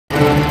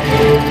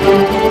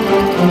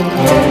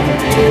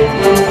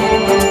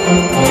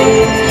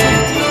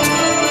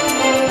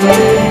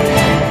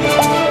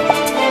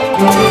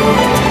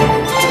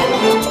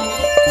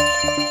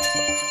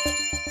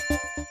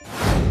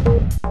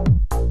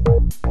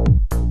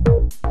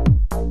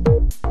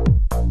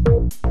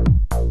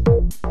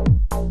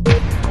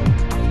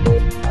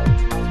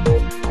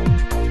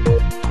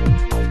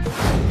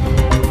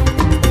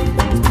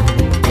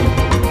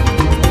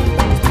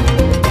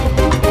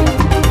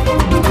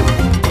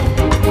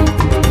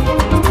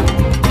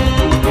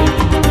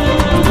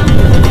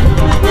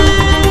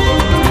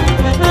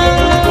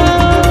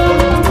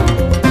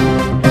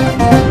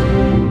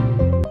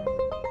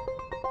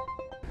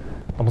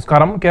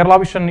നമസ്കാരം. കേരള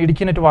വിഷൻ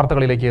ഇടുക്കിനെറ്റ്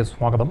വാർത്തകളിലേക്ക്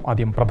സ്വാഗതം.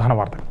 ആദ്യം പ്രധാന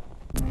വാർത്തകൾ.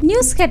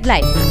 ന്യൂസ്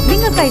ഹെഡ്ലൈൻ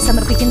നിങ്ങൾക്കായി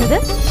സമർപ്പിക്കുന്നത്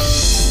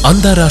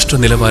അന്താരാഷ്ട്ര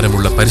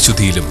നിലവാരമുള്ള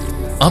പരിശുദ്ധിയിലും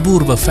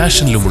അപൂർവ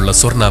ഫാഷനിലുമുള്ള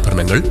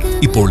സ്വർണ്ണാഭരണങ്ങൾ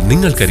ഇപ്പോൾ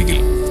നിങ്ങൾക്കരികിൽ.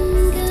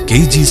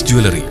 KG's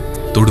jewellery,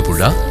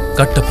 Thodupuzha,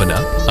 Kattappana,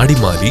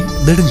 Adimali,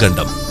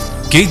 Nedumkandam.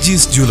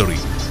 KG's jewellery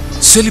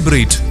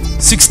celebrate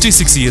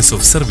 66 years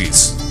of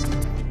service.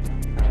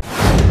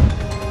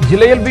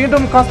 ജില്ലയിൽ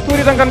വീണ്ടും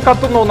കസ്തൂരി രംഗൻ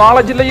കത്തുന്നു.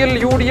 നാളെ ജില്ലയിൽ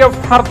UDF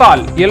ഹർത്താൽ.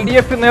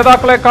 LDF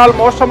നേതാക്കളെക്കാൾ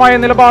മോശമായ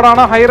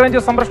നിലപാടാണ്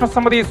ഹൈറേഞ്ച് സംരക്ഷണ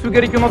സമിതി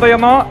സ്വീകരിക്കുന്നത്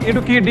എന്ന്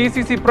Idukki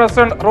DCC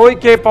president Roy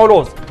K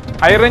പൗലോസ്.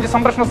 ഹൈറേഞ്ച്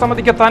സംരക്ഷണ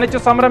സമിതിക്ക്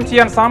തനിച്ച് സമരം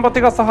ചെയ്യാൻ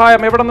സാമ്പത്തിക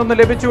സഹായം എവിടെ നിന്ന്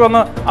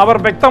ലഭിച്ചുവെന്ന് അവർ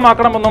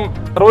വ്യക്തമാക്കണമെന്നും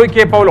റോയ്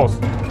കെ പൗലോസ്.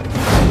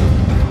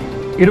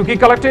 ഇടുക്കി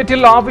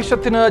കളക്ടറേറ്റിൽ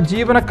ആവശ്യത്തിന്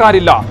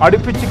ജീവനക്കാരില്ല.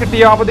 അടുപ്പിച്ച്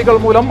കിട്ടിയ അവധികൾ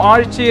മൂലം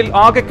ആഴ്ചയിൽ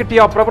ആകെ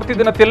കിട്ടിയ പ്രവൃത്തി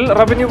ദിനത്തിൽ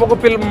റവന്യൂ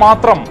വകുപ്പിൽ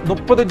മാത്രം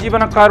 30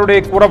 ജീവനക്കാരുടെ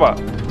കുറവ്.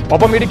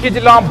 ഒപ്പം ഇടുക്കി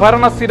ജില്ലാ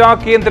ഭരണസ്ഥിര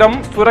കേന്ദ്രം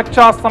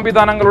സുരക്ഷാ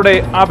സംവിധാനങ്ങളുടെ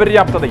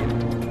അപര്യാപ്തതയിൽ.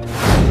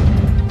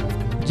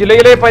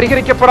 ജില്ലയിലെ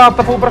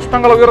പരിഹരിക്കപ്പെടാത്ത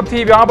ഭൂപ്രശ്നങ്ങൾ ഉയർത്തി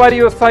വ്യാപാരി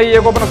വ്യവസായി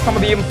ഏകോപന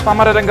സമിതിയും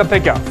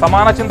സമരരംഗത്തേക്ക്.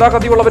 സമാന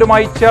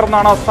ചിന്താഗതിയുള്ളവരുമായി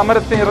ചേർന്നാണ്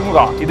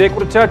സമരത്തിനിറങ്ങുക.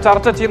 ഇതേക്കുറിച്ച്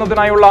ചർച്ച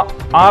ചെയ്യുന്നതിനായുള്ള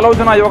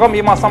ആലോചനാ യോഗം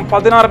ഈ മാസം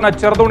 16-ന്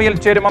ചെറുതോണിയിൽ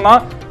ചേരുമെന്ന്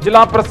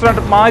ജില്ലാ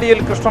പ്രസിഡന്റ്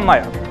മാരിയൽ കൃഷ്ണൻ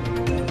നായർ.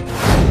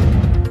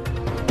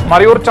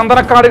 മറയൂർ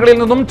ചന്ദനക്കാടുകളിൽ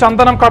നിന്നും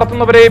ചന്ദനം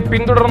കടത്തുന്നവരെ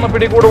പിന്തുടർന്ന്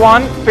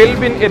പിടികൂടുവാൻ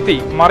പെൽവിൻ എത്തി.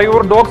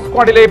 മറയൂർ ഡോഗ്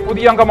സ്ക്വാഡിലെ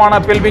പുതിയ അംഗമാണ്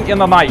പെൽവിൻ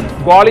എന്ന നായ്.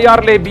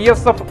 ഗ്വാളിയാറിലെ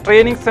BSF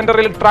ട്രെയിനിംഗ്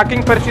സെന്ററിൽ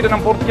ട്രാക്കിംഗ്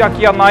പരിശീലനം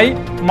പൂർത്തിയാക്കിയ നായ്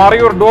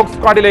മറയൂർ ഡോഗ്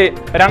സ്ക്വാഡിലെ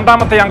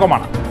 2ാമത്തെ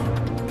അംഗമാണ്.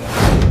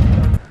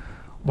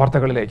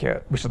 വാർത്തകളിലേക്ക്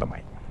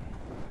വിശദമായി.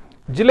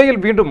 ജില്ലയിൽ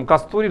വീണ്ടും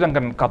കസ്തൂരി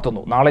രംഗൻ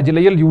കത്തുന്നു. നാളെ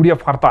ജില്ലയിൽ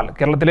UDF ഹർത്താൽ.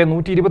 കേരളത്തിലെ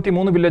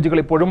 123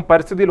 വില്ലേജുകൾ ഇപ്പോഴും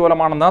പരിസ്ഥിതി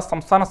ലോലമാണെന്ന്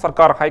സംസ്ഥാന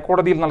സർക്കാർ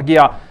ഹൈക്കോടതിയിൽ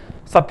നൽകിയ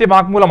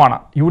സത്യവാങ്മൂലമാണ്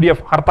UDF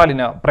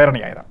ഹർത്താലിന്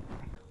പ്രേരണയായത്.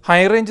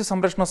 ഹൈറേഞ്ച്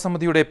സംരക്ഷണ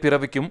സമിതിയുടെ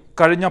പിറവിക്കും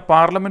കഴിഞ്ഞ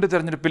പാർലമെന്റ്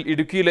തെരഞ്ഞെടുപ്പിൽ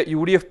ഇടുക്കിയിലെ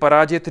UDF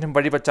പരാജയത്തിനും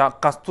വഴിവെച്ച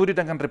കസ്തൂരി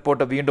രംഗൻ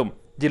റിപ്പോർട്ട് വീണ്ടും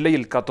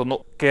ജില്ലയിൽ കത്തുന്നു.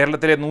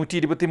 കേരളത്തിലെ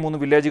 123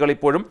 വില്ലേജുകൾ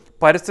ഇപ്പോഴും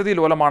പരിസ്ഥിതി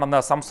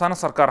ലോലമാണെന്ന് സംസ്ഥാന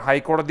സർക്കാർ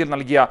ഹൈക്കോടതിയിൽ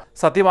നൽകിയ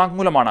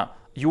സത്യവാങ്മൂലമാണ്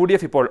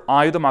UDF ഇപ്പോൾ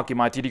ആയുധമാക്കി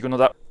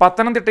മാറ്റിയിരിക്കുന്നത്.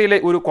 പത്തനംതിട്ടയിലെ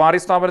ഒരു ക്വാറി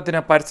സ്ഥാപനത്തിന്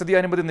പരിസ്ഥിതി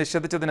അനുമതി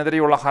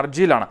നിഷേധിച്ചതിനെതിരെയുള്ള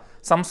ഹർജിയിലാണ്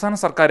സംസ്ഥാന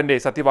സർക്കാരിന്റെ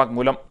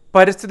സത്യവാങ്മൂലം.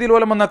 പരിസ്ഥിതി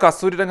ലോലമെന്ന്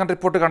കസ്തൂരി രംഗൻ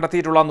റിപ്പോർട്ട്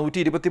കണ്ടെത്തിയിട്ടുള്ള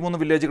 123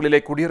 വില്ലേജുകളിലെ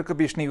കുടിയിറക്ക്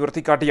ഭീഷണി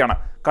ഉയർത്തിക്കാട്ടിയാണ്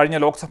കഴിഞ്ഞ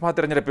ലോക്സഭാ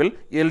തെരഞ്ഞെടുപ്പിൽ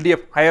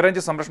LDF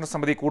ഹൈറേഞ്ച് സംരക്ഷണ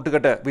സമിതി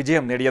കൂട്ടുകെട്ട്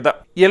വിജയം നേടിയത്.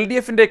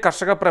 LDFന്റെ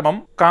കർഷക പ്രേമം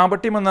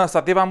കാപട്യമെന്ന്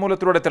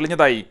സത്യവാങ്മൂലത്തിലൂടെ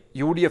തെളിഞ്ഞതായി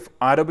UDF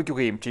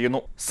ആരോപിക്കുകയും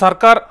ചെയ്യുന്നു.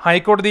 സർക്കാർ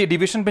ഹൈക്കോടതി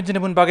ഡിവിഷൻ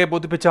ബെഞ്ചിന് മുൻപാകെ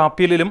ബോധിപ്പിച്ച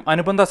അപ്പീലിലും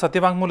അനുബന്ധ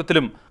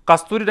സത്യവാങ്മൂലത്തിലും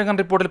കസ്തൂരി രംഗൻ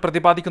റിപ്പോർട്ടിൽ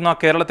പ്രതിപാദിക്കുന്ന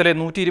കേരളത്തിലെ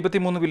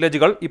 123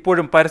 വില്ലേജുകൾ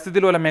ഇപ്പോഴും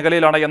പരിസ്ഥിതിലോല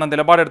മേഖലയിലാണ് എന്ന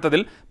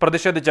നിലപാടെടുത്തതിൽ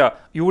പ്രതിഷേധിച്ച്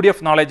UDF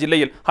നാളെ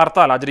ജില്ലയിൽ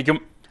ഹർത്താൽ ആചരിക്കും.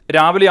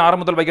 രാവിലെ 6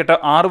 മുതൽ വൈകിട്ട്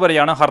 6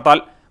 വരെയാണ് ഹർത്താൽ.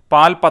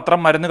 പാൽ, പത്രം,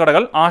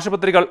 മരുന്നുകടകൾ,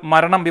 ആശുപത്രികൾ,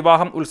 മരണം,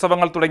 വിവാഹം,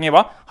 ഉത്സവങ്ങൾ തുടങ്ങിയവ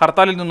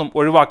ഹർത്താലിൽ നിന്നും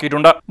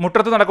ഒഴിവാക്കിയിട്ടുണ്ട്.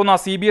 മുട്ടത്ത് നടക്കുന്ന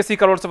CBSE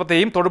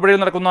കലോത്സവത്തെയും തൊടുപുഴയിൽ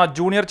നടക്കുന്ന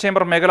ജൂനിയർ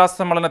ചേംബർ മേഖലാ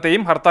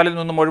സമ്മേളനത്തെയും ഹർത്താലിൽ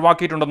നിന്നും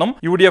ഒഴിവാക്കിയിട്ടുണ്ടെന്നും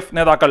UDF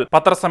നേതാക്കൾ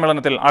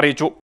പത്രസമ്മേളനത്തിൽ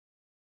അറിയിച്ചു.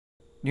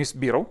 News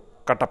bureau,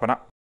 Kattappana.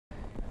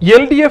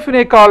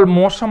 LDFിനേക്കാൾ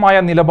മോശമായ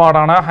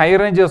നിലപാടാണ്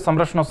ഹൈറേഞ്ച്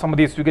സംരക്ഷണ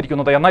സമിതി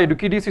സ്വീകരിക്കുന്നത് എന്ന്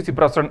Idukki DCC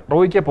president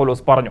Roy K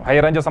പൗലോസ് പറഞ്ഞു.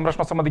 ഹൈറേഞ്ച്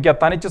സംരക്ഷണ സമിതിക്ക്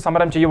തനിച്ച്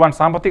സമരം ചെയ്യുവാൻ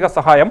സാമ്പത്തിക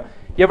സഹായം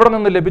എവിടെ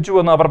നിന്ന്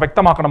ലഭിച്ചുവെന്ന് അവർ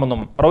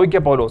വ്യക്തമാക്കണമെന്നും റോയ്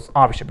കെ പൗലോസ്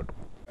ആവശ്യപ്പെട്ടു.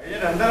 കഴിഞ്ഞ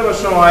 2.5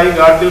 വർഷമായി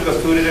കാട്ടിൽ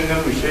കസ്തൂരി രംഗൻ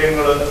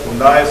വിഷയങ്ങൾ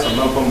ഉണ്ടായ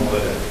സന്ദർഭം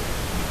മുതൽ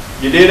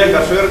ജില്ലയിലെ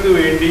കർഷകർക്ക്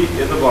വേണ്ടി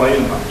എന്ന്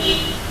പറയുന്ന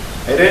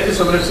ഹൈറേഞ്ച്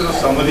സംരക്ഷണ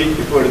സമിതി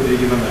ഇപ്പോൾ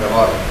എടുത്തിരിക്കുന്ന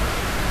നിലപാട്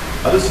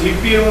അത്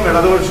CPM-ഉം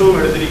ഇടതുപക്ഷവും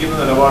എടുത്തിരിക്കുന്ന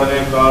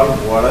നിലപാടിനേക്കാൾ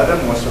വളരെ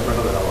മോശപ്പെട്ട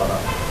നിലപാടാണ്.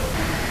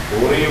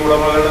 കോറി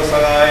ഉടമകളുടെ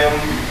സഹായം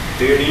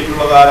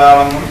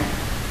തേടിയിട്ടുള്ളതാരാണെന്നും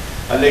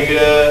അല്ലെങ്കിൽ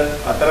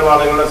അത്തരം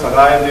ആളുകളുടെ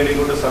സഹായം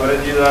തേടിക്കൊണ്ട് സമരം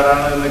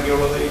ചെയ്തതാരാണ്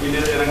എന്നൊക്കെയുള്ളത് ഈ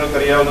ജില്ലയിലെ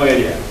ജനങ്ങൾക്കറിയാവുന്ന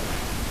കാര്യമാണ്.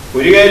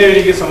 ഒരു കാര്യം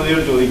എനിക്ക്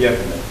സമിതിയോട്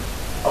ചോദിക്കാറില്ല.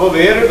 അപ്പോൾ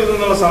വേറിട്ട്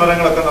നിന്നുള്ള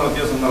സമരങ്ങളൊക്കെ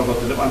നടത്തിയ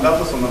സന്ദർഭത്തിലും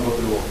അല്ലാത്ത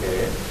സന്ദർഭത്തിലുമൊക്കെ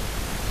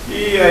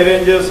ഈ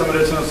ഹൈറേഞ്ച്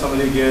സംരക്ഷണ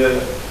സമിതിക്ക്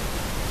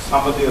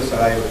സാമ്പത്തിക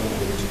സഹായം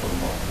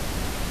ലഭിച്ചിട്ടുണ്ടോ?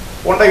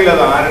 ഉണ്ടെങ്കിൽ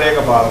അത്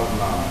ആരുടെയൊക്കെ ഭാഗത്തു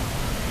നിന്നാണ്,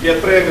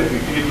 എത്രയൊക്കെ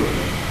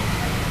കിട്ടിയിട്ടുണ്ട്?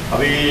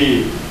 അപ്പോൾ ഈ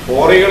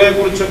കോറികളെ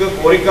കുറിച്ചൊക്കെ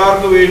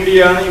കോറിക്കാർക്ക്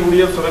വേണ്ടിയാണ്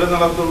UDF സമരം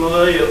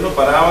നടത്തുന്നത് എന്ന്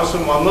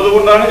പരാമർശം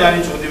വന്നതുകൊണ്ടാണ് ഞാൻ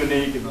ഈ ചോദ്യം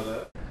ഉന്നയിക്കുന്നത്.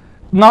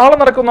 നാളെ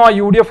നടക്കുന്ന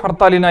UDF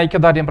ഹർത്താലിന്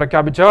ഐക്യദാർഢ്യം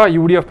പ്രഖ്യാപിച്ച്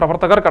UDF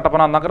പ്രവർത്തകർ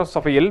കട്ടപ്പന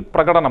നഗരസഭയിൽ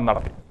പ്രകടനം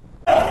നടത്തി.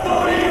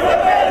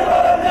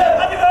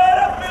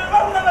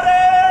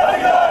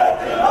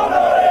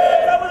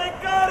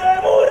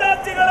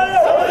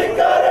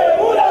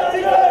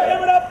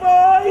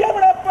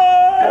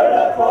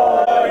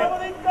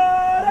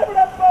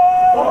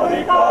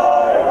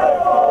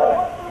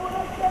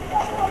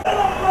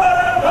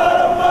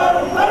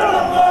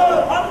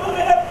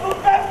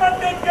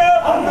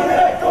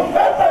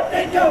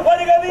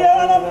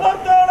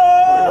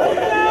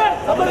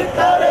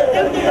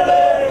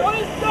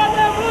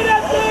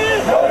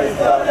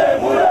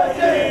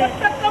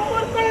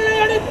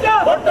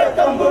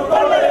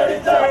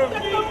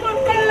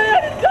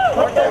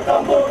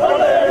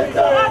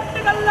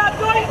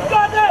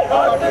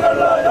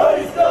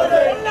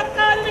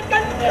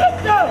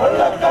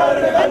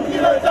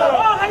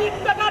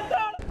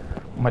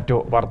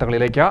 മറ്റു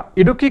വാർത്തകളിലേക്ക്.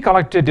 ഇടുക്കി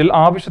കളക്ടറേറ്റിൽ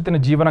ആവശ്യത്തിന്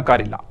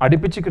ജീവനക്കാരില്ല.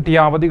 അടുപ്പിച്ച് കിട്ടിയ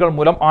അവധികൾ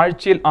മൂലം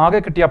ആഴ്ചയിൽ ആകെ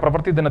കിട്ടിയ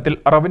പ്രവൃത്തി ദിനത്തിൽ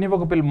റവന്യൂ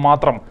വകുപ്പിൽ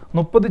മാത്രം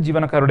 30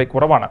 ജീവനക്കാരുടെ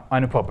കുറവാണ്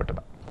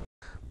അനുഭവപ്പെട്ടത്.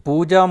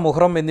 പൂജ,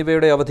 മുഹറം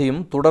എന്നിവയുടെ അവധിയും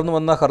തുടർന്നു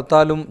വന്ന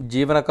ഹർത്താലും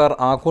ജീവനക്കാർ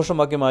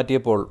ആഘോഷമാക്കി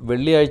മാറ്റിയപ്പോൾ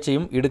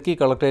വെള്ളിയാഴ്ചയും ഇടുക്കി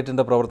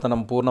കളക്ടറേറ്റിന്റെ പ്രവർത്തനം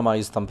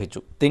പൂർണ്ണമായി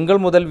സ്തംഭിച്ചു. തിങ്കൾ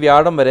മുതൽ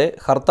വ്യാഴം വരെ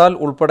ഹർത്താൽ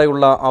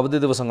ഉൾപ്പെടെയുള്ള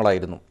അവധി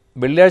ദിവസങ്ങളായിരുന്നു.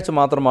 വെള്ളിയാഴ്ച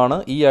മാത്രമാണ്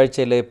ഈ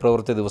ആഴ്ചയിലെ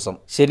പ്രവൃത്തി ദിവസം.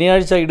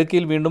 ശനിയാഴ്ച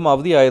ഇടുക്കിയിൽ വീണ്ടും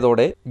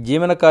അവധിയായതോടെ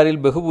ജീവനക്കാരിൽ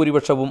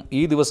ബഹുഭൂരിപക്ഷവും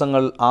ഈ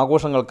ദിവസങ്ങൾ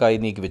ആഘോഷങ്ങൾക്കായി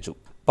നീക്കിവെച്ചു.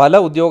 പല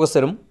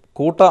ഉദ്യോഗസ്ഥരും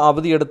കൂട്ട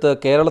അവധിയെടുത്ത്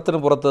കേരളത്തിന്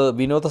പുറത്ത്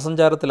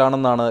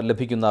വിനോദസഞ്ചാരത്തിലാണെന്നാണ്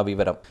ലഭിക്കുന്ന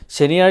വിവരം.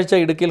 ശനിയാഴ്ച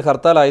ഇടുക്കിയിൽ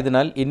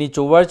ഹർത്താലായതിനാൽ ഇനി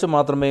ചൊവ്വാഴ്ച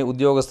മാത്രമേ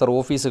ഉദ്യോഗസ്ഥർ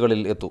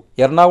ഓഫീസുകളിൽ എത്തൂ.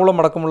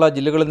 എറണാകുളം അടക്കമുള്ള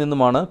ജില്ലകളിൽ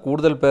നിന്നുമാണ്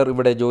കൂടുതൽ പേർ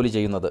ഇവിടെ ജോലി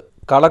ചെയ്യുന്നത്.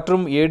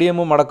 കളക്ടറും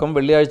ADM-ഉം അടക്കം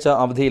വെള്ളിയാഴ്ച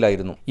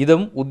അവധിയിലായിരുന്നു.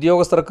 ഇതും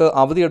ഉദ്യോഗസ്ഥർക്ക്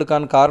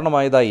അവധിയെടുക്കാൻ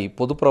കാരണമായതായി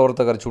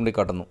പൊതുപ്രവർത്തകർ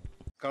ചൂണ്ടിക്കാട്ടുന്നു.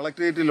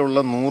 കളക്ട്രേറ്റിലുള്ള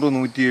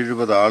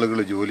 100-170 ആളുകൾ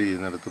ജോലി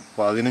ചെയ്യുന്നിടത്ത്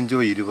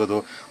 15-20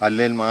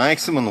 അല്ലെങ്കിൽ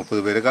മാക്സിമം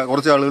 30 പേര്,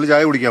 കുറച്ച് ആളുകൾ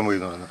ചായ കുടിക്കാൻ പോയി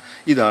എന്ന് പറയുന്നത്.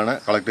 ഇതാണ്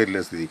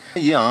കളക്ട്രേറ്റിലെ സ്ഥിതി.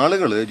 ഈ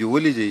ആളുകൾ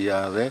ജോലി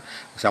ചെയ്യാതെ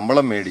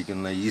ശമ്പളം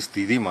മേടിക്കുന്ന ഈ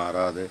സ്ഥിതി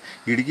മാറാതെ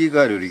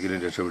ഇടുക്കിക്കാരൊരിക്കലും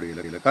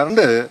രക്ഷപ്പെടുകയില്ല.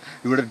 കറണ്ട്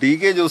ഇവിടെ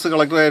TK ജോസ്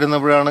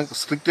കളക്ടറായിരുന്നപ്പോഴാണ്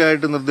സ്ട്രിക്റ്റ്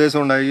ആയിട്ട് നിർദ്ദേശം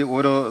ഉണ്ടായി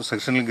ഓരോ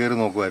സെക്ഷനിൽ കയറി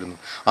നോക്കുമായിരുന്നു.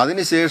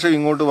 അതിനുശേഷം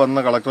ഇങ്ങോട്ട് വന്ന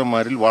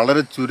കളക്ടർമാരിൽ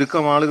വളരെ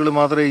ചുരുക്കം ആളുകൾ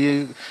മാത്രമേ ഈ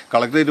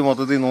കളക്ടറേറ്റ്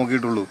മൊത്തത്തിൽ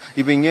നോക്കിയിട്ടുള്ളൂ.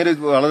 ഇപ്പം ഇങ്ങനെ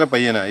വളരെ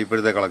പയ്യനാണ്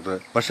ഇപ്പോഴത്തെ കളക്ടർ.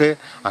 പക്ഷേ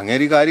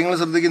അങ്ങനെ കാര്യങ്ങൾ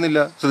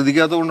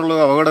ശ്രദ്ധിക്കാത്തത് കൊണ്ടുള്ള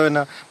അപകടം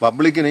തന്നെ,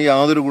 പബ്ലിക്കിന്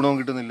യാതൊരു ഗുണവും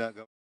കിട്ടുന്നില്ല.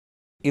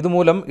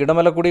 ഇതുമൂലം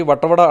ഇടമലക്കുടി,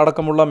 വട്ടവട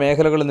അടക്കമുള്ള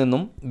മേഖലകളിൽ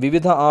നിന്നും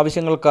വിവിധ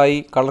ആവശ്യങ്ങൾക്കായി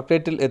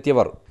കളക്ടറേറ്റിൽ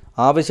എത്തിയവർ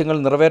ആവശ്യങ്ങൾ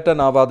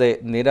നിറവേറ്റാനാവാതെ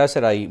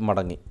നിരാശരായി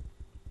മടങ്ങി.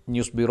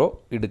 News bureau,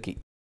 Idukki.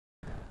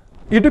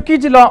 ഇടുക്കി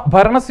ജില്ലാ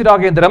ഭരണസിരാ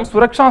കേന്ദ്രം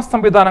സുരക്ഷാ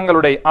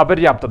സംവിധാനങ്ങളുടെ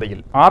അപര്യാപ്തതയിൽ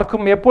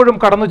ആർക്കും എപ്പോഴും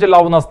കടന്നു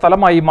ചെല്ലാവുന്ന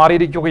സ്ഥലമായി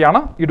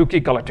മാറിയിരിക്കുകയാണ്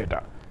ഇടുക്കി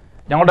കളക്ടറേറ്റ്.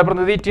 ഞങ്ങളുടെ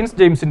പ്രതിനിധി ടിൻസ്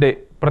ജെയിംസിന്റെ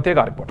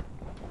പ്രത്യേക റിപ്പോർട്ട്.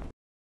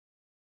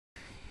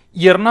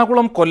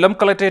 എറണാകുളം, കൊല്ലം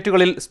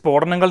കളക്ടറേറ്റുകളിൽ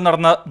സ്ഫോടനങ്ങൾ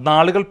നടന്ന്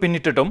നാളുകൾ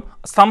പിന്നിട്ടിട്ടും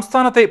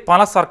സംസ്ഥാനത്തെ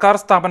പല സർക്കാർ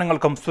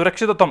സ്ഥാപനങ്ങൾക്കും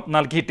സുരക്ഷിതത്വം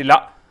നൽകിയിട്ടില്ല.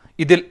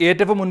 ഇതിൽ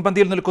ഏറ്റവും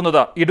മുൻപന്തിയിൽ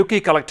നിൽക്കുന്നത് ഇടുക്കി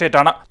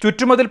കളക്ടറേറ്റാണ്.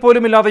 ചുറ്റുമതിൽ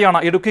പോലുമില്ലാതെയാണ്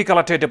ഇടുക്കി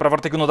കളക്ടറേറ്റ്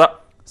പ്രവർത്തിക്കുന്നത്.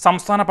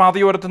 സംസ്ഥാന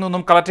പാതയോരത്തു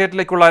നിന്നും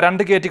കളക്ടറേറ്റിലേക്കുള്ള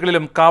 2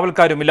 ഗേറ്റുകളിലും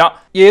കാവൽക്കാരുമില്ല.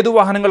 ഏതു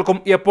വാഹനങ്ങൾക്കും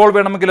എപ്പോൾ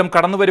വേണമെങ്കിലും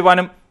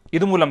കടന്നുവരുവാനും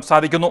ഇതുമൂലം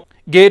സാധിക്കുന്നു.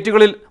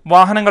 ഗേറ്റുകളിൽ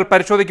വാഹനങ്ങൾ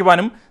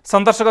പരിശോധിക്കുവാനും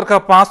സന്ദർശകർക്ക്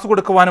പാസ്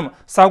കൊടുക്കുവാനും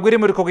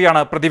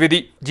സൗകര്യമൊരുക്കുകയാണ് പ്രതിവിധി.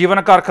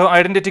 ജീവനക്കാർക്ക്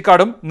ഐഡന്റിറ്റി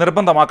കാർഡും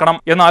നിർബന്ധമാക്കണം.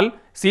 എന്നാൽ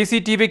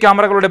CCTV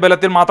ക്യാമറകളുടെ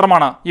ബലത്തിൽ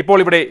മാത്രമാണ് ഇപ്പോൾ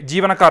ഇവിടെ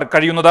ജീവനക്കാർ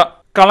കഴിയുന്നത്.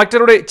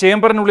 കളക്ടറുടെ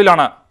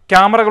ചേംബറിനുള്ളിലാണ്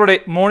ക്യാമറകളുടെ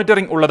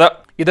മോണിറ്ററിംഗ് ഉള്ളത്.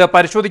 ഇത്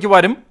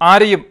പരിശോധിക്കുവാനും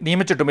ആരെയും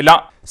നിയമിച്ചിട്ടുമില്ല.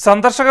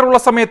 സന്ദർശകരുള്ള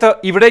സമയത്ത്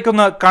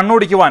ഇവിടേക്കൊന്ന്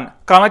കണ്ണോടിക്കുവാൻ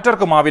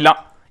കളക്ടർക്കുമാവില്ല.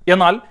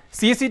 എന്നാൽ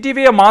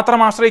CCTVയെ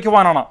മാത്രം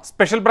ആശ്രയിക്കുവാനാണ്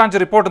സ്പെഷ്യൽ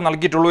ബ്രാഞ്ച് റിപ്പോർട്ട്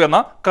നൽകിയിട്ടുള്ളൂ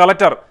എന്ന്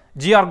കളക്ടർ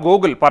GR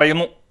ഗോകുൽ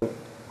പറയുന്നു.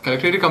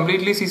 Collectorate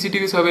completely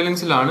CCTV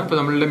സർവൈലൻസിലാണ്. ഇപ്പോൾ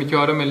നമ്മളുടെ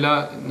മിക്കവാറും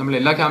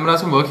എല്ലാ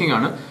ക്യാമറാസും വർക്കിംഗ്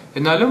ആണ്.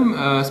 എന്നാലും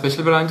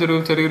സ്പെഷ്യൽ ബ്രാഞ്ച് ഒരു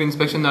ചെറിയൊരു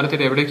ഇൻസ്പെക്ഷൻ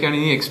നടത്തിയിട്ട് എവിടേക്കാണ്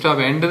ഇനി എക്സ്ട്രാ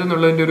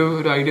വേണ്ടതെന്നുള്ളതിന്റെ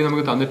ഒരു ഐഡിയ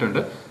നമുക്ക് തന്നിട്ടുണ്ട്.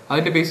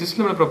 അതിന്റെ ബേസിസിൽ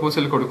നമ്മൾ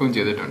പ്രപ്പോസൽ കൊടുക്കുകയും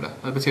ചെയ്തിട്ടുണ്ട്.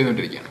 അതിപ്പോൾ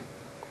ചെയ്തുകൊണ്ടിരിക്കുകയാണ്.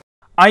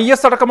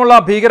 IS അടക്കമുള്ള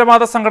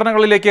ഭീകരവാദ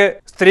സംഘടനകളിലേക്ക്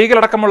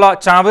സ്ത്രീകളടക്കമുള്ള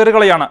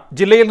ചാവേറുകളെയാണ്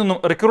ജില്ലയിൽ നിന്നും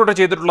റിക്രൂട്ട്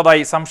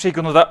ചെയ്തിട്ടുള്ളതായി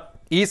സംശയിക്കുന്നത്.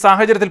 ഈ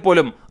സാഹചര്യത്തിൽ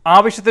പോലും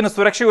ആവശ്യത്തിന്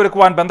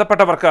സുരക്ഷയൊരുക്കുവാൻ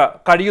ബന്ധപ്പെട്ടവർക്ക്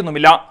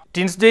കഴിയുന്നുമില്ല.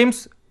 ടിൻസ്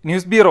ജെയിംസ്,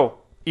 ന്യൂസ് ബ്യൂറോ,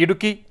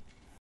 ഇടുക്കി.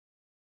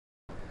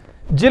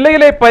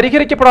 ജില്ലയിലെ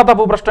പരിഹരിക്കപ്പെടാത്ത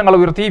ഭൂപ്രശ്നങ്ങൾ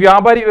ഉയർത്തി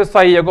വ്യാപാരി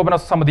വ്യവസായി ഏകോപന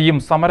സമിതിയും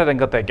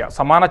സമരരംഗത്തേക്ക്.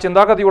 സമാന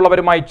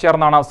ചിന്താഗതിയുള്ളവരുമായി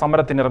ചേർന്നാണ്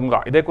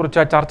സമരത്തിനിറങ്ങുക.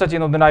 ഇതേക്കുറിച്ച് ചർച്ച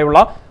ചെയ്യുന്നതിനായുള്ള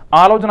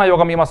ആലോചനാ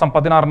യോഗം ഈ മാസം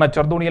 16-ന്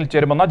ചെറുതോണിയിൽ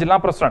ചേരുമെന്ന് ജില്ലാ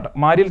പ്രസിഡന്റ്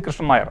മാരിൽ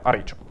കൃഷ്ണൻ നായർ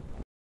അറിയിച്ചു.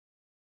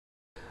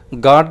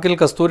 ഗാഡ്ഗിൽ,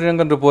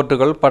 കസ്തൂരിരംഗൻ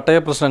റിപ്പോർട്ടുകൾ, പട്ടയ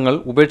പ്രശ്നങ്ങൾ,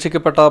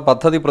 ഉപേക്ഷിക്കപ്പെട്ട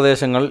പദ്ധതി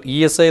പ്രദേശങ്ങൾ,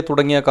 ESI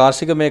തുടങ്ങിയ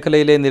കാർഷിക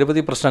മേഖലയിലെ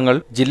നിരവധി പ്രശ്നങ്ങൾ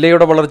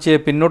ജില്ലയുടെ വളർച്ചയെ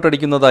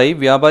പിന്നോട്ടടിക്കുന്നതായി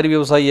വ്യാപാരി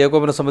വ്യവസായി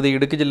ഏകോപന സമിതി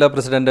ഇടുക്കി ജില്ലാ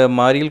പ്രസിഡന്റ്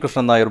മാരിൽ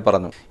കൃഷ്ണൻ നായർ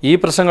പറഞ്ഞു. ഈ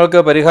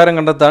പ്രശ്നങ്ങൾക്ക് പരിഹാരം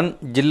കണ്ടെത്താൻ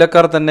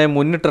ജില്ലക്കാർ തന്നെ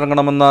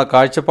മുന്നിട്ടിറങ്ങണമെന്ന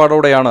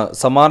കാഴ്ചപ്പാടോടെയാണ്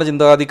സമാന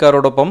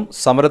ചിന്താഗതിക്കാരോടൊപ്പം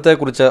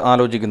സമരത്തെക്കുറിച്ച്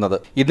ആലോചിക്കുന്നത്.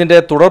 ഇതിന്റെ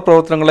തുടർ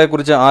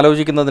പ്രവർത്തനങ്ങളെക്കുറിച്ച്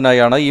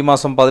ആലോചിക്കുന്നതിനായാണ് ഈ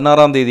മാസം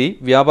 16-ാം തീയതി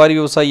വ്യാപാരി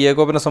വ്യവസായി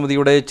ഏകോപന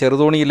സമിതിയുടെ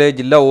ചെറുതോണിയിലെ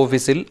ജില്ലാ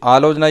ഓഫീസിൽ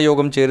ആലോചനാ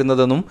യോഗം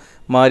ചേരുന്നതെന്നും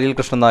മാരിൽ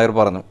കൃഷ്ണൻ നായർ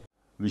പറഞ്ഞു.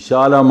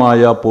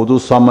 വിശാലമായ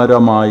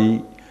പൊതുസമരമായി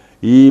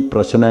ഈ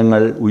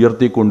പ്രശ്നങ്ങൾ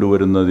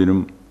ഉയർത്തിക്കൊണ്ടുവരുന്നതിനും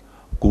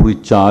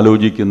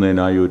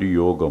കുറിച്ചാലോചിക്കുന്നതിനായി ഒരു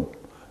യോഗം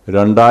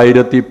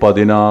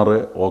 2016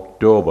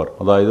 ഒക്ടോബർ,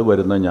 അതായത്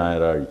വരുന്ന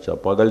ഞായറാഴ്ച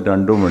പകൽ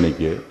 2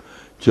 മണിക്ക്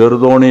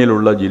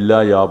ചെറുതോണിയിലുള്ള ജില്ലാ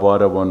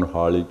വ്യാപാര ഭവൻ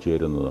ഹാളിൽ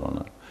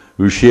ചേരുന്നതാണ്.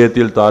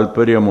 വിഷയത്തിൽ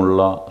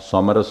താൽപ്പര്യമുള്ള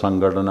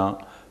സമരസംഘടന,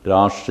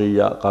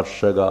 രാഷ്ട്രീയ,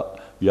 കർഷക,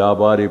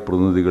 വ്യാപാരി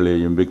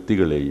പ്രതിനിധികളെയും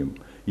വ്യക്തികളെയും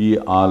ഈ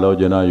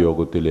ആലോചനാ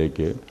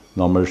യോഗത്തിലേക്ക്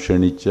നമ്മൾ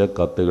ക്ഷണിച്ച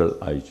കത്തുകൾ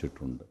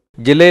അയച്ചിട്ടുണ്ട്.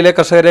 ജില്ലയിലെ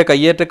കർഷകരെ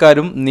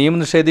കയ്യേറ്റക്കാരും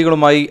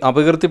നിയമനിഷേധികളുമായി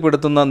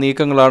അപകീർത്തിപ്പെടുത്തുന്ന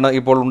നീക്കങ്ങളാണ്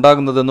ഇപ്പോൾ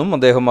ഉണ്ടാകുന്നതെന്നും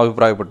അദ്ദേഹം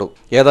അഭിപ്രായപ്പെട്ടു.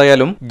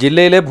 ഏതായാലും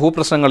ജില്ലയിലെ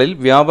ഭൂപ്രശ്നങ്ങളിൽ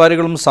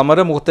വ്യാപാരികളും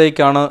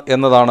സമരമുഖത്തേക്കാണ്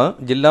എന്നതാണ്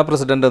ജില്ലാ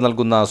പ്രസിഡന്റ്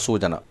നൽകുന്ന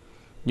സൂചന.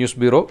 News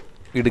bureau,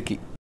 Idukki.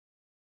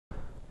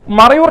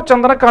 മറയൂർ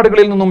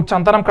ചന്ദനക്കാടുകളിൽ നിന്നും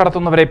ചന്ദനം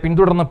കടത്തുന്നവരെ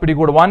പിന്തുടർന്ന്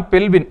പിടികൂടുവാൻ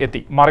പെൽവിൻ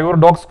എത്തി. മറയൂർ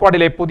ഡോഗ്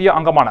സ്ക്വാഡിലെ പുതിയ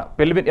അംഗമാണ്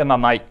പെൽവിൻ എന്ന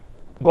നായ്.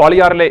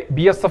 ഗ്വാളിയാറിലെ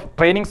BSF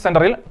ട്രെയിനിംഗ്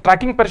സെന്ററിൽ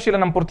ട്രാക്കിംഗ്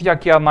പരിശീലനം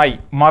പൂർത്തിയാക്കിയ നായി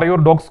മറയൂർ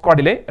ഡോഗ്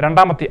സ്ക്വാഡിലെ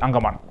രണ്ടാമത്തെ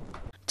അംഗമാണ്.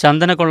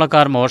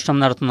 ചന്ദനക്കൊള്ളക്കാർ മോഷണം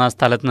നടത്തുന്ന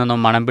സ്ഥലത്തു നിന്നും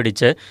മണം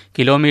പിടിച്ച്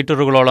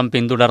കിലോമീറ്ററുകളോളം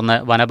പിന്തുടർന്ന്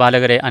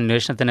വനപാലകരെ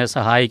അന്വേഷണത്തിന്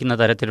സഹായിക്കുന്ന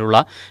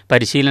തരത്തിലുള്ള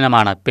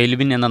പരിശീലനമാണ്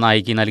പെൽവിൻ എന്ന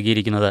നായ്ക്ക്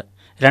നൽകിയിരിക്കുന്നത്.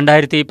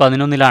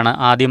 2011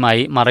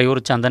 ആദ്യമായി മറയൂർ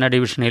ചന്ദന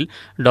ഡിവിഷനിൽ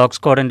ഡോഗ്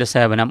സ്ക്വാഡിന്റെ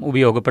സേവനം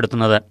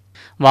ഉപയോഗപ്പെടുത്തുന്നത്.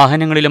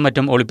 വാഹനങ്ങളിലും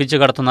മറ്റും ഒളിപ്പിച്ചു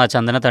കടത്തുന്ന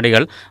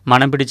ചന്ദനത്തടികൾ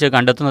മണം പിടിച്ച്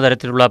കണ്ടെത്തുന്ന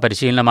തരത്തിലുള്ള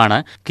പരിശീലനമാണ്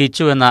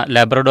കിച്ചു എന്ന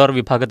ലാബ്രഡോർ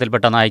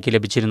വിഭാഗത്തിൽപ്പെട്ട നായ്ക്ക്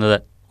ലഭിച്ചിരുന്നത്.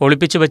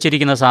 ഒളിപ്പിച്ചു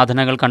വച്ചിരിക്കുന്ന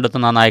സാധനങ്ങൾ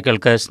കണ്ടെത്തുന്ന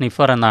നായ്ക്കൾക്ക്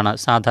സ്നിഫർ എന്നാണ്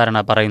സാധാരണ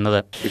പറയുന്നത്.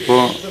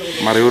 ഇപ്പോൾ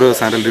മറയൂർ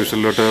സെൻട്രൽ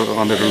ഡിവിഷനിലോട്ട്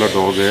വന്നിട്ടുള്ള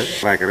ഡോഗ്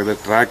ട്രാക്കർ, ഇത്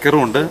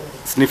ട്രാക്കറും ഉണ്ട്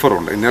സ്നിഫറും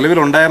ഉണ്ട്.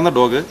 നിലവിലുണ്ടായിരുന്ന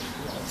ഡോഗ്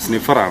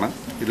സ്നിഫറാണ്,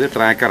 ഇത്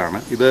ട്രാക്കറാണ്.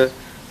 ഇത്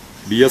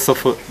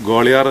BSF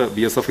ഗ്വാളിയാർ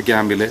BSF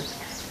ക്യാമ്പിൽ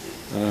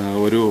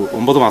ഒരു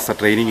 9 മാസം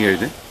ട്രെയിനിങ്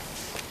കഴിഞ്ഞ്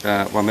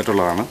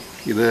വന്നിട്ടുള്ളതാണ്.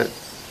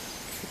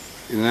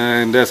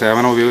 ഇതിൻ്റെ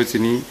സേവനം ഉപയോഗിച്ച്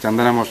ഇനി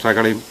ചന്ദന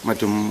മോഷ്ടാക്കളെയും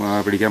മറ്റും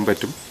പിടിക്കാൻ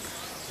പറ്റും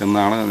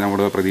എന്നാണ്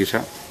നമ്മുടെ പ്രതീക്ഷ.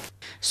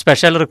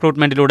 സ്പെഷ്യൽ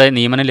റിക്രൂട്ട്മെന്റിലൂടെ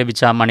നിയമനം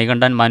ലഭിച്ച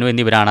മണികണ്ഠൻ, മനു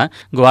എന്നിവരാണ്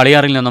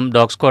ഗ്വാളിയാറിൽ നിന്നും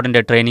ഡോഗ്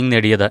സ്ക്വാഡിന്റെ ട്രെയിനിംഗ്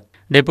നേടിയത്.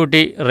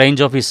 Deputy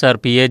range officer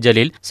PA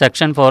Jaleel,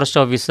 section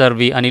forest officer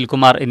V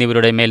Anilkumar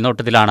എന്നിവരുടെ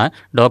മേൽനോട്ടത്തിലാണ്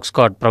ഡോഗ്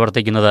സ്ക്വാഡ്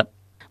പ്രവർത്തിക്കുന്നത്.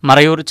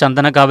 മറയൂർ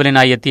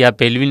ചന്ദനക്കാവലിനായി എത്തിയ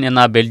പെൽവിൻ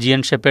എന്ന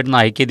ബെൽജിയൻ ഷെപ്പേർഡ്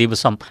നായ്ക്ക്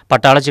ദിവസം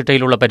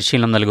പട്ടാളച്ചിട്ടയിലുള്ള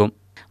പരിശീലനം നൽകും.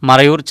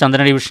 മറയൂർ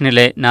ചന്ദന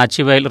ഡിവിഷനിലെ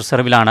നാച്ചിവയൽ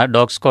റിസർവിലാണ്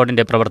ഡോഗ്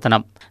സ്ക്വാഡിന്റെ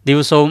പ്രവർത്തനം.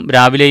 ദിവസവും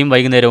രാവിലെയും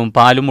വൈകുന്നേരവും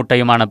പാലും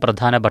മുട്ടയുമാണ്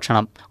പ്രധാന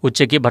ഭക്ഷണം.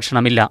 ഉച്ചയ്ക്ക്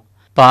ഭക്ഷണമില്ല.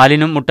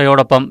 പാലിനും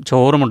മുട്ടയോടൊപ്പം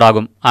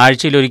ചോറുമുണ്ടാകും.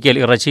 ആഴ്ചയിലൊരിക്കൽ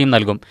ഇറച്ചിയും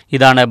നൽകും.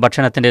 ഇതാണ്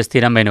ഭക്ഷണത്തിന്റെ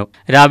സ്ഥിരം മെനു.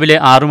 രാവിലെ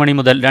 6 മണി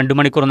മുതൽ 2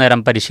 മണിക്കൂർ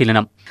നേരം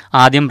പരിശീലനം.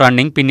 ആദ്യം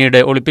റണ്ണിംഗ്, പിന്നീട്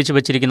ഒളിപ്പിച്ചു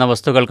വച്ചിരിക്കുന്ന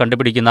വസ്തുക്കൾ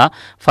കണ്ടുപിടിക്കുന്ന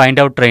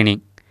find out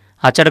training,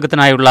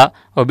 അച്ചടക്കത്തിനായുള്ള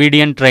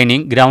obedient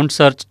training, ground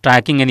search,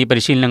 tracking എന്നീ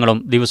പരിശീലനങ്ങളും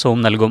ദിവസവും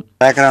നൽകും.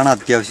 ട്രാക്കറാണ്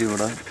അത്യാവശ്യം.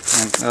 ഇവിടെ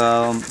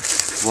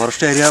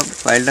forest area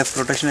wild life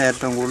protection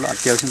ഏറ്റവും കൂടുതൽ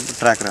അത്യാവശ്യം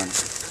ട്രാക്കറാണ്.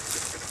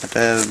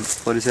 മറ്റേ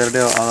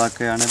പോലീസുകാരുടെ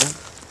അതൊക്കെയാണിത്.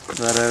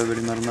 വേറെ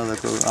വെടിമരുന്ന്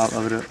അതൊക്കെ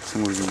അവർ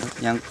സംഘടിക്കുന്നുണ്ട്.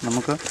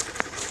 നമുക്ക്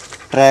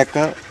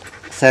ട്രാക്ക്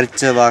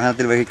സെർച്ച്,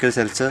 വാഹനത്തിൽ വെഹിക്കിൾ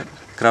സെർച്ച്,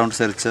 ഗ്രൗണ്ട്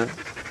സെർച്ച്,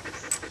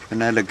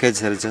 പിന്നെ luggage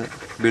search,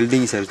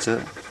 building search,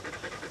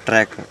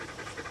 track,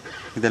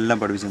 ഇതെല്ലാം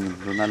പഠിപ്പിച്ചു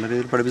തന്നിട്ടുണ്ട്. നല്ല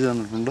രീതിയിൽ പഠിപ്പിച്ചു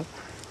തന്നിട്ടുണ്ട്.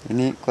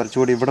 ഇനി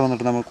കുറച്ചുകൂടി ഇവിടെ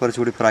വന്നിട്ട് നമുക്ക്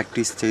കുറച്ചുകൂടി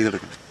പ്രാക്ടീസ്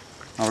ചെയ്തെടുക്കും.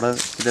 അവിടെ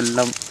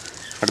ഇതെല്ലാം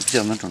പഠിപ്പിച്ചു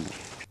തന്നിട്ടുണ്ട്.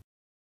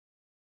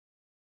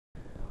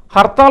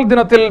 ഹർത്താൽ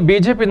ദിനത്തിൽ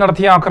BJP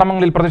നടത്തിയ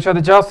ആക്രമണങ്ങളിൽ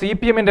പ്രതിഷേധിച്ച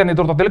CPMന്റെ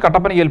നേതൃത്വത്തിൽ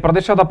കട്ടപ്പനയിൽ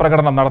പ്രതിഷേധ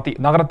പ്രകടനം നടത്തി.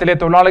 നഗരത്തിലെ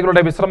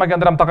തൊഴിലാളികളുടെ വിശ്രമ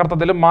കേന്ദ്രം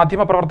തകർത്തതിലും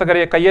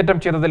മാധ്യമപ്രവർത്തകരെ കയ്യേറ്റം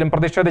ചെയ്തതിലും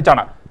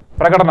പ്രതിഷേധിച്ചാണ്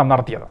പ്രകടനം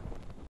നടത്തിയത്.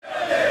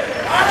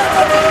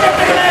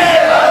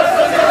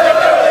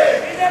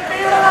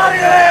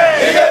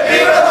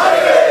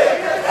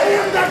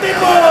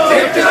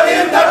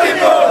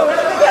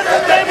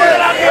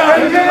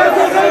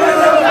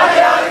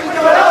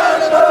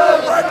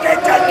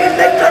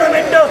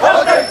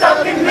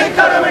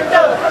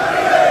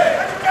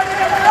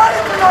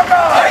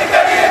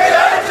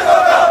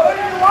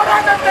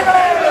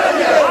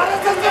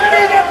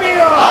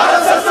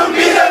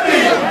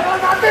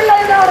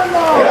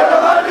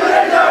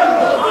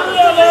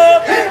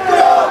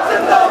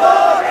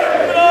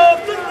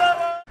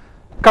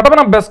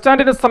 കട്ടപ്പന ബസ്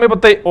സ്റ്റാൻഡിന്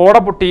സമീപത്തെ ഓട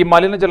പൊട്ടി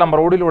മലിനജലം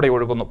റോഡിലൂടെ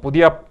ഒഴുകുന്നു.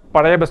 പുതിയ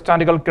പഴയ ബസ്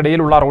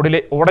സ്റ്റാൻഡുകൾക്കിടയിലുള്ള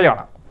റോഡിലെ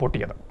ഓടയാണ്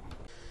പൊട്ടിയത്.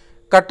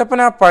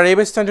 കട്ടപ്പന പഴയ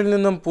ബസ് സ്റ്റാൻഡിൽ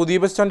നിന്നും പുതിയ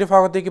ബസ് സ്റ്റാൻഡ്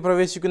ഭാഗത്തേക്ക്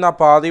പ്രവേശിക്കുന്ന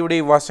പാതയുടെ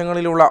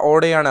വശങ്ങളിലുള്ള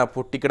ഓടയാണ്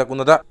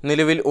പൊട്ടിക്കിടക്കുന്നത്.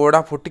 നിലവിൽ ഓട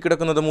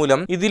പൊട്ടിക്കിടക്കുന്നത് മൂലം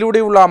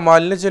ഇതിലൂടെയുള്ള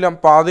മലിനജലം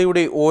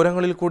പാതയുടെ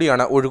ഓരങ്ങളിൽ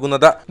കൂടിയാണ്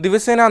ഒഴുകുന്നത്.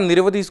 ദിവസേന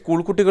നിരവധി സ്കൂൾ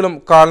കുട്ടികളും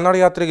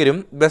കാൽനടയാത്രികരും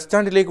ബസ്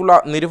സ്റ്റാൻഡിലേക്കുള്ള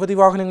നിരവധി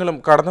വാഹനങ്ങളും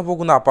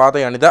കടന്നുപോകുന്ന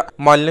പാതയാണിത്.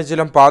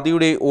 മലിനജലം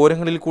പാതയുടെ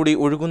ഓരങ്ങളിൽ കൂടി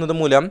ഒഴുകുന്നത്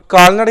മൂലം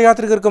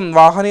കാൽനടയാത്രികർക്കും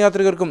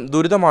വാഹനയാത്രികർക്കും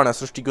ദുരിതമാണ്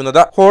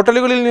സൃഷ്ടിക്കുന്നത്.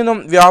 ഹോട്ടലുകളിൽ നിന്നും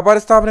വ്യാപാര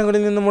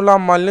സ്ഥാപനങ്ങളിൽ നിന്നുമുള്ള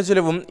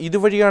മലിനജലവും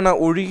ഇതുവഴിയാണ്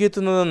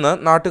ഒഴുകിയെത്തുന്നതെന്ന്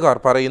നാട്ടുകാർ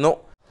പറയുന്നു.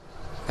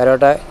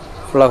 കരോട്ട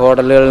ഉള്ള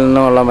ഹോട്ടലുകളിൽ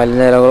നിന്നുമുള്ള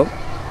മലിനജലവും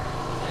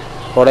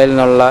ഓടയിൽ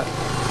നിന്നുള്ള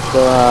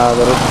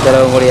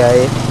ദുർജലവും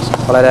കൂടിയായി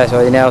വളരെ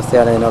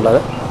ശോചനീയാവസ്ഥയാണ് ഇതിനുള്ളത്.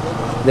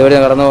 ഇതുവഴി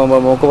കടന്നു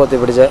പോകുമ്പോൾ മൂക്ക് പൊത്തി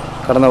പിടിച്ച്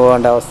കടന്നു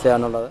പോകേണ്ട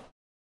അവസ്ഥയാണുള്ളത്.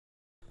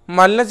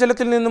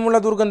 മലിനജലത്തിൽ നിന്നുമുള്ള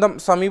ദുർഗന്ധം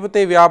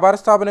സമീപത്തെ വ്യാപാര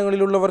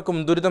സ്ഥാപനങ്ങളിലുള്ളവർക്കും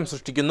ദുരിതം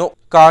സൃഷ്ടിക്കുന്നു.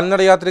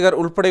 കാൽനടയാത്രികർ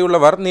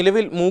ഉൾപ്പെടെയുള്ളവർ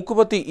നിലവിൽ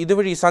മൂക്കുപൊത്തി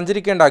ഇതുവഴി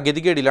സഞ്ചരിക്കേണ്ട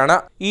ഗതികേടിലാണ്.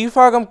 ഈ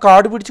ഭാഗം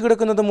കാട് പിടിച്ചു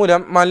കിടക്കുന്നത്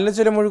മൂലം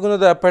മലിനജലം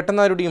ഒഴുകുന്നത്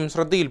പെട്ടെന്നാരുടെയും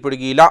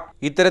ശ്രദ്ധയിൽപ്പെടുകയില്ല.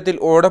 ഇത്തരത്തിൽ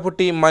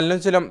ഓടപൊട്ടി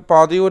മലിനജലം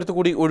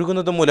പാതയോരത്തുകൂടി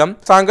ഒഴുകുന്നത് മൂലം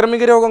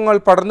സാംക്രമിക രോഗങ്ങൾ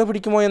പടർന്നു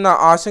പിടിക്കുമോ എന്ന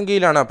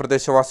ആശങ്കയിലാണ്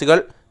പ്രദേശവാസികൾ.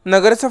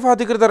 നഗരസഭ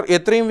അധികൃതർ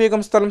എത്രയും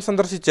വേഗം സ്ഥലം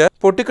സന്ദർശിച്ച്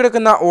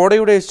പൊട്ടിക്കിടക്കുന്ന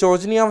ഓടയുടെ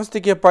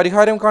ശോചനീയാവസ്ഥയ്ക്ക്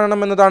പരിഹാരം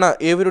കാണണമെന്നതാണ്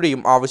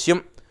ഏവരുടെയും ആവശ്യം.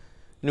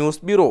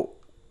 News bureau,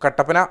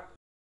 Kattappana.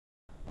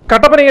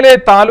 കട്ടപ്പനയിലെ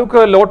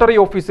taluk lottery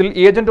ഓഫീസിൽ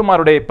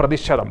ഏജന്റുമാരുടെ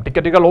പ്രതിഷേധം.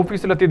 ടിക്കറ്റുകൾ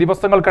ഓഫീസിലെത്തി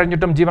ദിവസങ്ങൾ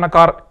കഴിഞ്ഞിട്ടും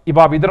ജീവനക്കാർ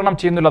ഇവ വിതരണം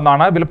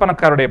ചെയ്യുന്നില്ലെന്നാണ്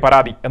വിൽപ്പനക്കാരുടെ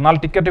പരാതി. എന്നാൽ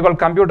ടിക്കറ്റുകൾ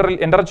കമ്പ്യൂട്ടറിൽ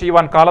എൻ്റർ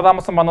ചെയ്യുവാൻ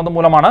കാലതാമസം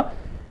വന്നതുമൂലമാണ്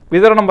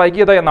വിതരണം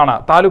വൈകിയത് എന്നാണ്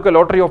താലൂക്ക്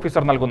ലോട്ടറി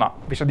ഓഫീസർ നൽകുന്ന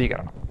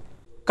വിശദീകരണം.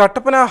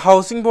 കട്ടപ്പന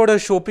ഹൗസിംഗ് ബോർഡ്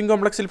ഷോപ്പിംഗ്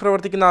കോംപ്ലക്സിൽ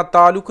പ്രവർത്തിക്കുന്ന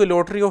താലൂക്ക്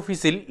ലോട്ടറി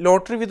ഓഫീസിൽ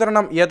ലോട്ടറി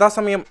വിതരണം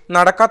യഥാസമയം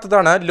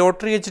നടക്കാത്തതാണ്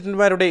ലോട്ടറി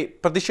ഏജന്റുമാരുടെ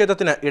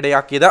പ്രതിഷേധത്തിന്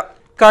ഇടയാക്കിയത്.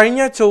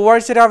 കഴിഞ്ഞ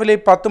ചൊവ്വാഴ്ച രാവിലെ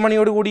 10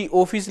 മണിയോടുകൂടി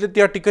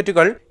ഓഫീസിലെത്തിയ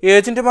ടിക്കറ്റുകൾ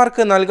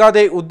ഏജന്റുമാർക്ക്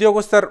നൽകാതെ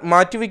ഉദ്യോഗസ്ഥർ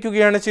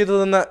മാറ്റിവെക്കുകയാണ്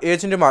ചെയ്തതെന്ന്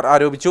ഏജന്റുമാർ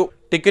ആരോപിച്ചു.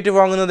 ടിക്കറ്റ്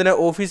വാങ്ങുന്നതിന്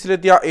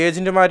ഓഫീസിലെത്തിയ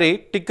ഏജന്റുമാരെ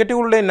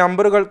ടിക്കറ്റുകളുടെ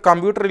നമ്പറുകൾ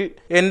കമ്പ്യൂട്ടറിൽ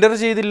എൻ്റർ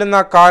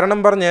ചെയ്തില്ലെന്ന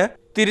കാരണം പറഞ്ഞ്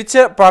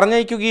തിരിച്ച്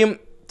പറഞ്ഞയക്കുകയും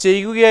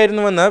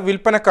ചെയ്യുകയായിരുന്നുവെന്ന്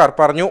വിൽപ്പനക്കാർ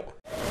പറഞ്ഞു.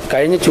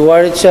 കഴിഞ്ഞ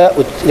ചൊവ്വാഴ്ച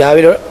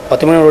രാവിലെ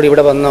 10 മണിയോടുകൂടി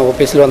ഇവിടെ വന്ന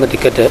ഓഫീസിൽ വന്ന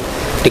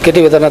ടിക്കറ്റ്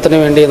വിതരണത്തിന്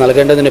വേണ്ടി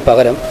നൽകേണ്ടതിന്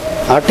പകരം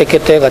ആ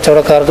ടിക്കറ്റ്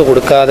കച്ചവടക്കാർക്ക്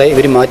കൊടുക്കാതെ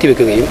ഇവർ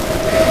മാറ്റിവെക്കുകയും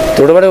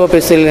തൊടുപുഴ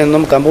ഓഫീസിൽ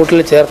നിന്നും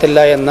കമ്പ്യൂട്ടറിൽ ചേർത്തില്ല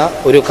എന്ന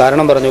ഒരു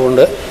കാരണം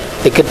പറഞ്ഞുകൊണ്ട്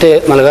ടിക്കറ്റ്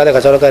നൽകാതെ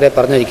കച്ചവടക്കാരെ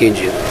പറഞ്ഞയക്കുകയും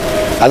ചെയ്തു.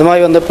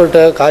 അതുമായി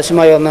ബന്ധപ്പെട്ട്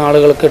കാശുമായി വന്ന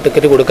ആളുകൾക്ക്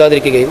ടിക്കറ്റ്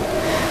കൊടുക്കാതിരിക്കുകയും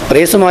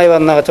പ്രൈസുമായി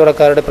വന്ന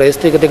കച്ചവടക്കാരുടെ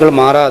പ്രൈസ് ടിക്കറ്റുകൾ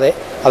മാറാതെ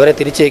അവരെ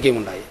തിരിച്ചയക്കുകയും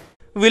ഉണ്ടായി.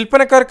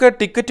 വിൽപ്പനക്കാർക്ക്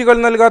ടിക്കറ്റുകൾ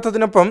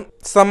നൽകാത്തതിനൊപ്പം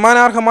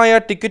സമ്മാനാർഹമായ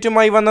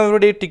ടിക്കറ്റുമായി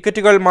വന്നവരുടെ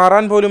ടിക്കറ്റുകൾ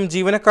മാറാൻ പോലും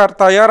ജീവനക്കാർ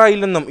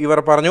തയ്യാറായില്ലെന്നും ഇവർ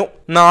പറഞ്ഞു.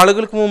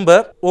 നാളുകൾക്ക് മുമ്പ്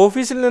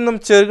ഓഫീസിൽ നിന്നും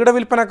ചെറുകിട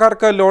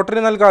വിൽപ്പനക്കാർക്ക്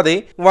ലോട്ടറി നൽകാതെ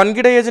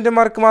വൻകിട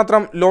ഏജന്റുമാർക്ക്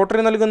മാത്രം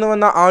ലോട്ടറി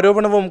നൽകുന്നുവെന്ന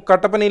ആരോപണവും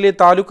കട്ടപ്പനയിലെ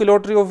താലൂക്ക്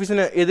ലോട്ടറി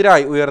ഓഫീസിന്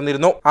എതിരായി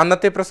ഉയർന്നിരുന്നു.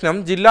 അന്നത്തെ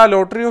പ്രശ്നം ജില്ലാ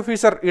ലോട്ടറി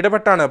ഓഫീസർ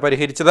ഇടപെട്ടാണ്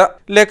പരിഹരിച്ചത്.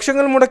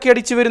 ലക്ഷങ്ങൾ മുടക്കി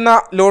അടിച്ചു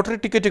വരുന്ന ലോട്ടറി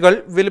ടിക്കറ്റുകൾ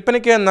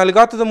വിൽപ്പനയ്ക്ക്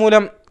നൽകാത്തത്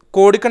മൂലം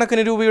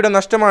കോടിക്കണക്കിന് രൂപയുടെ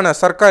നഷ്ടമാണ്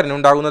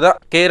സർക്കാരിനുണ്ടാകുന്നത്.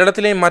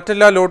 കേരളത്തിലെ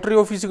മറ്റെല്ലാ ലോട്ടറി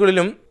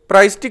ഓഫീസുകളിലും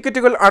പ്രൈസ്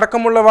ടിക്കറ്റുകൾ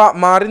അടക്കമുള്ളവ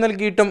മാറി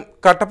നൽകിയിട്ടും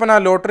കട്ടപ്പന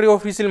ലോട്ടറി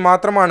ഓഫീസിൽ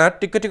മാത്രമാണ്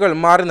ടിക്കറ്റുകൾ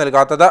മാറി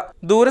നൽകാത്തത്.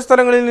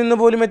 ദൂരസ്ഥലങ്ങളിൽ നിന്ന്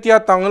പോലും എത്തിയ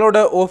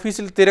തങ്ങളോട്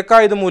ഓഫീസിൽ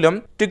തിരക്കായതുമൂലം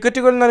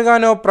ടിക്കറ്റുകൾ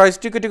നൽകാനോ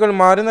പ്രൈസ് ടിക്കറ്റുകൾ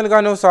മാറി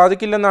നൽകാനോ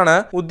സാധിക്കില്ലെന്നാണ്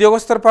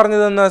ഉദ്യോഗസ്ഥർ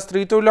പറഞ്ഞതെന്ന്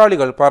സ്ത്രീ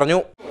തൊഴിലാളികൾ പറഞ്ഞു.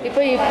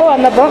 ഇപ്പോൾ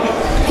വന്നപ്പോൾ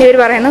ഇവർ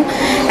പറയുന്നു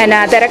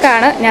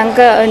തിരക്കാണ്,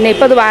 ഞങ്ങൾക്ക്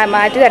ഇപ്പോൾ ഇത്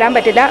മാറ്റി തരാൻ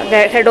പറ്റില്ല,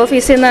 ഹെഡ്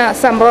ഓഫീസിൽ നിന്ന്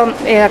സംഭവം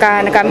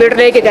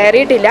കമ്പ്യൂട്ടറിലേക്ക്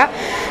കയറിയിട്ടില്ല,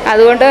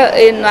 അതുകൊണ്ട്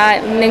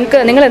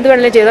നിങ്ങൾ എന്ത്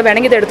വേണമെങ്കിലും ചെയ്തോ,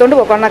 വേണമെങ്കിൽ ഇത് എടുത്തുകൊണ്ട്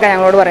പോകണമെന്നൊക്കെ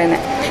ഞങ്ങളോട്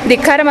പറയുന്നത്.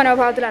 ധിക്കാര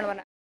മനോഭാവത്തിലാണ്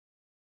പറഞ്ഞത്.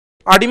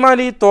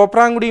 അടിമാലി,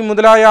 തോപ്രാങ്കുടി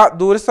മുതലായ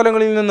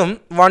ദൂരസ്ഥലങ്ങളിൽ നിന്നും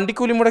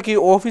വണ്ടിക്കൂലി മുടക്കി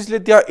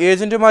ഓഫീസിലെത്തിയ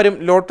ഏജന്റുമാരും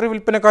ലോട്ടറി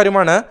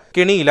വിൽപ്പനക്കാരുമാണ്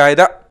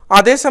കെണിയിലായത്.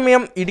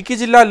 അതേസമയം ഇടുക്കി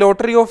ജില്ലാ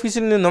ലോട്ടറി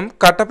ഓഫീസിൽ നിന്നും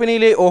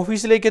കട്ടപ്പനയിലെ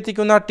ഓഫീസിലേക്ക്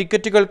എത്തിക്കുന്ന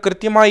ടിക്കറ്റുകൾ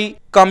കൃത്യമായി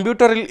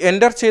കമ്പ്യൂട്ടറിൽ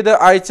എൻ്റർ ചെയ്ത്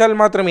അയച്ചാൽ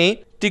മാത്രമേ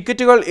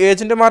ടിക്കറ്റുകൾ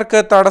ഏജന്റുമാർക്ക്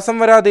തടസ്സം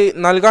വരാതെ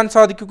നൽകാൻ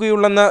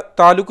സാധിക്കുകയുള്ളെന്ന്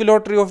താലൂക്ക്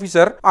ലോട്ടറി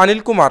ഓഫീസർ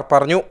അനിൽകുമാർ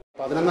പറഞ്ഞു.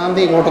 11-ാം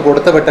തീയതി ഇങ്ങോട്ട്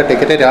കൊടുത്തുവിട്ട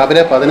ടിക്കറ്റ്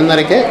രാവിലെ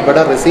 11:30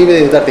 ഇവിടെ റിസീവ്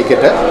ചെയ്ത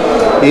ടിക്കറ്റ്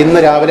ഇന്ന്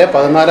രാവിലെ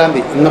 14-ാം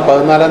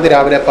തീയതി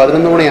രാവിലെ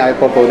 11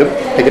 മണിയായപ്പോൾ പോലും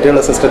ടിക്കറ്റുകൾ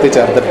സിസ്റ്റത്തിൽ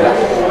ചേർത്തിട്ടില്ല.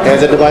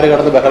 ഏജന്റുമാർ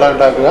കിടന്ന് ബഹളം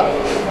ഉണ്ടാക്കുക,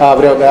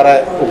 അവർ വേറെ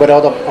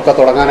ഉപരോധം ഒക്കെ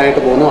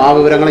തുടങ്ങാനായിട്ട് പോകുന്നു. ആ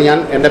വിവരങ്ങൾ ഞാൻ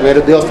എൻ്റെ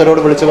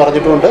മേലുദ്യോഗസ്ഥരോട് വിളിച്ച്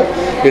പറഞ്ഞിട്ടുമുണ്ട്.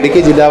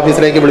 ഇടുക്കി ജില്ലാ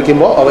ഓഫീസിലേക്ക്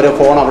വിളിക്കുമ്പോൾ അവർ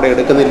ഫോൺ അവിടെ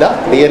എടുക്കുന്നില്ല,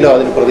 DLO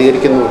അതിന്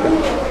പ്രതികരിക്കുന്നുമില്ല.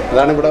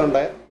 അതാണ് ഇവിടെ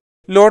ഉണ്ടായത്.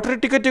 ലോട്ടറി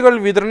ടിക്കറ്റുകൾ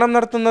വിതരണം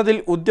നടത്തുന്നതിൽ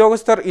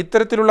ഉദ്യോഗസ്ഥർ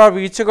ഇത്തരത്തിലുള്ള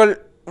വീഴ്ചകൾ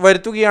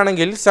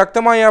വരുത്തുകയാണെങ്കിൽ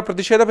ശക്തമായ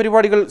പ്രതിഷേധ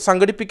പരിപാടികൾ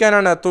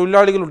സംഘടിപ്പിക്കാനാണ്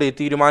തൊഴിലാളികളുടെ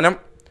തീരുമാനം.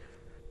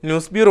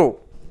 News bureau,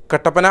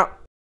 Kattappana.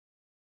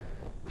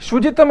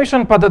 ശുചിത്വ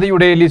മിഷൻ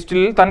പദ്ധതിയുടെ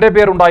ലിസ്റ്റിൽ തന്റെ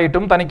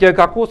പേരുണ്ടായിട്ടും തനിക്ക്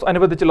കക്കൂസ്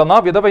അനുവദിച്ചില്ലെന്ന്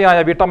വിധവയായ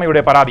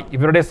വീട്ടമ്മയുടെ പരാതി.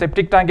 ഇവരുടെ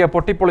സെപ്റ്റിക് ടാങ്ക്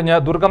പൊട്ടിപ്പൊളിഞ്ഞ്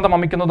ദുർഗന്ധം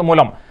വമിക്കുന്നത്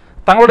മൂലം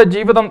തങ്ങളുടെ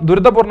ജീവിതം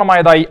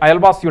ദുരിതപൂർണമായതായി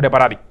അയൽവാസിയുടെ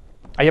പരാതി.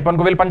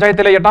 അയ്യപ്പൻകോവിൽ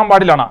പഞ്ചായത്തിലെ 8-ാം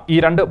വാർഡിലാണ് ഈ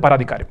 2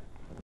 പരാതിക്കാരും.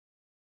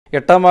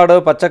 8-ാം വാർഡ്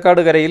പച്ചക്കാട്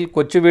കരയിൽ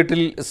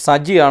കൊച്ചുവീട്ടിൽ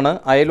സജിയാണ്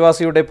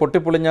അയൽവാസിയുടെ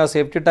പൊട്ടിപ്പൊളിഞ്ഞ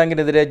സേഫ്റ്റി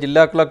ടാങ്കിനെതിരെ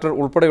ജില്ലാ കളക്ടർ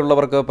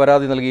ഉൾപ്പെടെയുള്ളവർക്ക്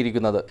പരാതി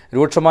നൽകിയിരിക്കുന്നത്.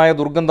 രൂക്ഷമായ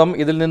ദുർഗന്ധം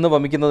ഇതിൽ നിന്ന്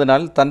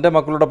വമിക്കുന്നതിനാൽ തന്റെ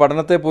മക്കളുടെ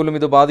പഠനത്തെ പോലും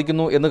ഇത്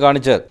ബാധിക്കുന്നു എന്ന്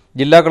കാണിച്ച്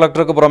ജില്ലാ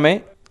കളക്ടർക്ക് പുറമെ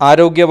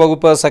ആരോഗ്യ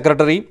വകുപ്പ്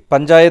സെക്രട്ടറി,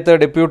 പഞ്ചായത്ത്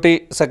ഡെപ്യൂട്ടി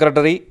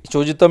സെക്രട്ടറി,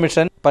 ശുചിത്വ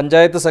മിഷൻ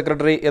പഞ്ചായത്ത്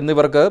സെക്രട്ടറി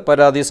എന്നിവർക്ക്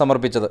പരാതി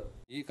സമർപ്പിച്ചത്.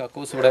 ഈ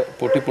കക്കൂസ് ഇവിടെ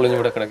പൊട്ടിപ്പൊളിഞ്ഞ്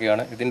ഇവിടെ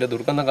കിടക്കുകയാണ്. ഇതിൻ്റെ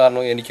ദുർഗന്ധം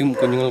കാരണം എനിക്കും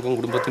കുഞ്ഞുങ്ങൾക്കും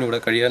കുടുംബത്തിനും ഇവിടെ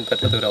കഴിയാൻ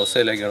പറ്റാത്ത ഒരു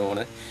അവസ്ഥയിലേക്കാണ്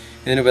പോകുന്നത്.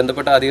 ഇതിന്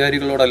ബന്ധപ്പെട്ട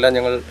അധികാരികളോടെല്ലാം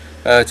ഞങ്ങൾ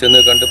ചെന്ന്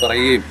കണ്ട്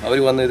പറയുകയും അവർ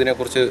വന്ന്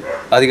ഇതിനെക്കുറിച്ച്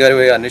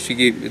ആധികാരികമായി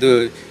അന്വേഷിക്കുകയും ഇത്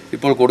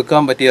ഇപ്പോൾ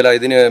കൊടുക്കാൻ പറ്റിയല്ല,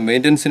 ഇതിന്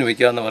മെയിൻ്റനൻസിന്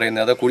വയ്ക്കാമെന്ന്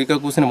പറയുന്നത്. അത്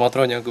കുഴിക്കക്കൂസിന്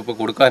മാത്രമേ ഞങ്ങൾക്ക് ഇപ്പോൾ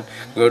കൊടുക്കാൻ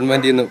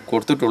ഗവൺമെൻറ്റിൽ നിന്ന്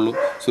കൊടുത്തിട്ടുള്ളൂ.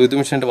 ശുചിത്വ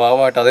മിഷൻ്റെ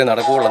ഭാഗമായിട്ട് അതേ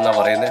നടക്കുകയുള്ളൂ എന്നാണ്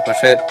പറയുന്നത്.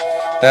 പക്ഷേ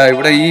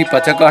ഇവിടെ ഈ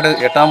പച്ചക്കാട്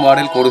 8-ാം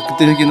വാർഡിൽ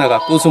കൊടുത്തിരിക്കുന്ന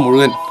കക്കൂസ്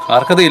മുഴുവൻ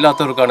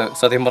അർഹതയില്ലാത്തവർക്കാണ്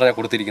സത്യം പറഞ്ഞാൽ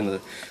കൊടുത്തിരിക്കുന്നത്.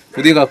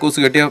 പുതിയ കക്കൂസ്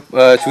കെട്ടിയ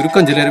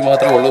ചുരുക്കം ചിലർ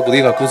മാത്രമേ ഉള്ളൂ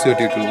പുതിയ കക്കൂസ്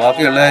കെട്ടിയിട്ടുള്ളൂ.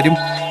 ബാക്കി എല്ലാവരും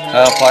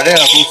പഴയ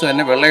കക്കൂസ്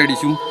തന്നെ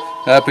വെള്ളയടിച്ചും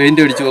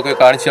പെയിൻ്റ് അടിച്ചും ഒക്കെ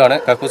കാണിച്ചാണ്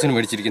കക്കൂസിന്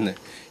മേടിച്ചിരിക്കുന്നത്.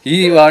 ഈ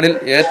വാർഡിൽ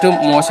ഏറ്റവും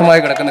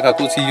മോശമായി കിടക്കുന്ന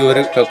കക്കൂസ് ഈ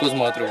ഒരു കക്കൂസ്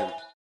മാത്രമേ ഉള്ളൂ.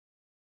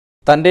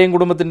 തന്റെയും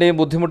കുടുംബത്തിന്റെയും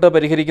ബുദ്ധിമുട്ട്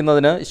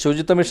പരിഹരിക്കുന്നതിന്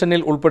ശുചിത്വ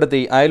മിഷനിൽ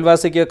ഉൾപ്പെടുത്തി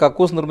അയൽവാസിക്ക്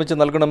കക്കൂസ് നിർമ്മിച്ച്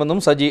നൽകണമെന്നും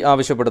സജി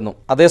ആവശ്യപ്പെടുന്നു.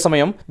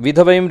 അതേസമയം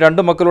വിധവയും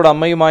 2 മക്കളുടെ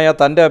അമ്മയുമായ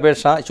തന്റെ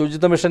അപേക്ഷ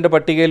ശുചിത്വ മിഷന്റെ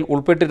പട്ടികയിൽ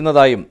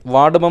ഉൾപ്പെട്ടിരുന്നതായും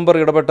വാർഡ് മെമ്പർ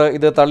ഇടപെട്ട്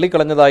ഇത്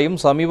തള്ളിക്കളഞ്ഞതായും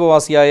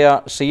സമീപവാസിയായ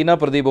ഷീന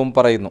പ്രദീപും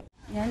പറയുന്നു.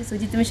 ഞാൻ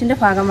ശുചിത്വ മിഷന്റെ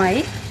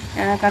ഭാഗമായി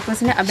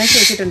കക്കൂസിന് അപേക്ഷ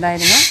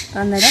വെച്ചിട്ടുണ്ടായിരുന്നു.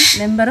 അന്നേരം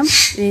മെമ്പറും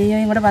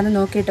വിയോയും കൂടെ വന്ന്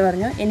നോക്കിയിട്ട്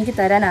പറഞ്ഞു എനിക്ക്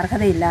തരാൻ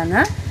അർഹതയില്ല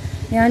എന്ന്.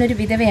 ഞാനൊരു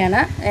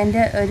വിധവയാണ്,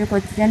 എൻ്റെ ഒരു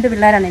 2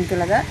 പിള്ളേരാണ്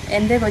എനിക്കുള്ളത്.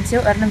 എൻ്റെ കൊച്ചു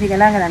ഒരെണ്ണം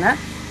വികലാംഗനാണ്.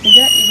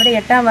 ഇത് ഇവിടെ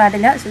 8-ാം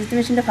വാർഡിൽ ശുചിത്വ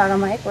മിഷൻ്റെ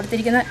ഭാഗമായി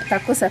കൊടുത്തിരിക്കുന്ന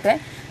കക്കൂസൊക്കെ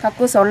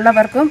കക്കൂസ്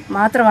ഉള്ളവർക്കും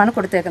മാത്രമാണ്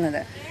കൊടുത്തേക്കുന്നത്.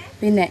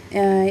 പിന്നെ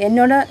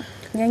എന്നോട്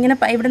ഇങ്ങനെ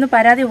ഇവിടുന്ന്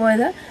പരാതി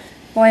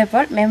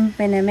പോയപ്പോൾ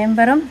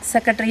മെമ്പറും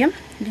സെക്രട്ടറിയും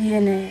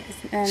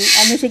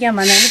അന്വേഷിക്കാൻ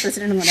വന്നതിന്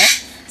പ്രസിഡൻറ്റും കൂടെ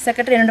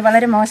സെക്രട്ടറി എന്നോട്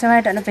വളരെ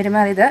മോശമായിട്ടാണ്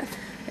പെരുമാറിയത്.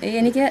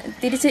 എനിക്ക്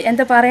തിരിച്ച്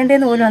എന്താ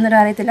പറയേണ്ടതെന്ന് പോലും അന്നേരം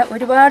അറിയത്തില്ല.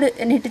 ഒരുപാട്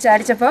എന്നെ ഇട്ട്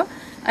ചാടിച്ചപ്പോൾ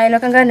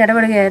അയൽവക്കംകാരൻ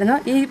ഇടപെടുകയായിരുന്നു.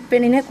 ഈ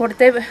പെണ്ണിനെ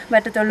കൊടുത്തേ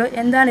പറ്റത്തുള്ളൂ,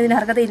 എന്താണ് ഇതിന്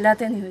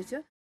അർഹതയില്ലാത്തതെന്ന് ചോദിച്ചു.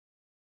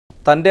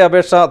 തന്റെ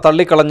അപേക്ഷ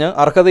തള്ളിക്കളഞ്ഞ്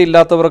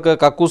അർഹതയില്ലാത്തവർക്ക്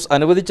കക്കൂസ്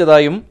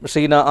അനുവദിച്ചതായും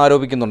ഷീന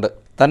ആരോപിക്കുന്നുണ്ട്.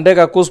 തന്റെ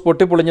കക്കൂസ്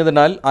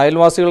പൊട്ടിപ്പൊളിഞ്ഞതിനാൽ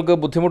അയൽവാസികൾക്ക്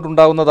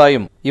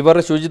ബുദ്ധിമുട്ടുണ്ടാകുന്നതായും ഇവർ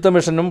ശുചിത്വ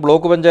മിഷനും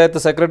ബ്ലോക്ക്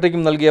പഞ്ചായത്ത്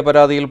സെക്രട്ടറിക്കും നൽകിയ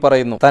പരാതിയിൽ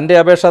പറയുന്നു. തന്റെ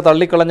അപേക്ഷ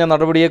തള്ളിക്കളഞ്ഞ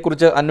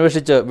നടപടിയെക്കുറിച്ച്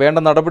അന്വേഷിച്ച് വേണ്ട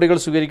നടപടികൾ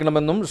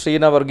സ്വീകരിക്കണമെന്നും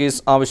ഷീന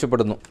വർഗീസ്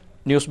ആവശ്യപ്പെടുന്നു.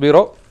 News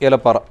bureau,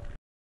 Elappara.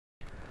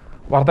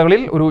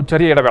 വാർത്തകളിൽ ഒരു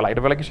ചെറിയ ഇടവേള.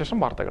 ഇടവേളയ്ക്ക് ശേഷം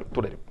വാർത്തകൾ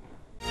തുടരും.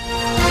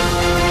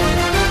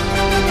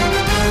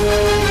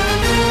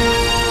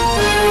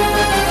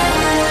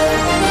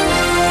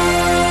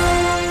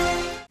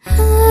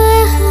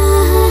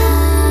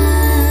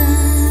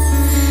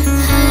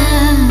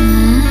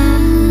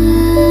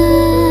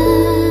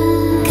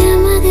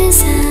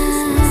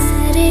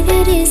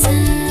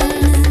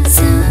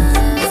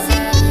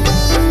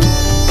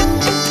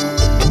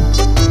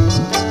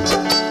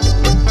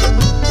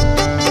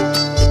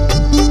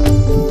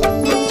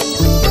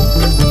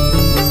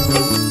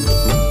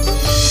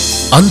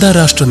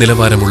 അന്താരാഷ്ട്ര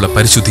നിലവാരമുള്ള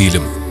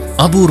പരിശുദ്ധിയിലും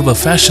അപൂർവ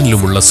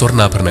ഫാഷനിലുമുള്ള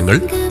സ്വർണ്ണാഭരണങ്ങൾ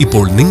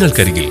ഇപ്പോൾ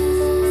നിങ്ങൾക്കരികിൽ.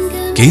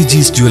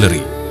 കെജീസ്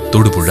jewellery,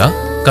 Thodupuzha,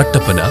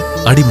 Kattappana,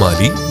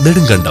 Adimali,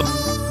 Nedumkandam.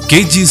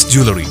 കെജീസ്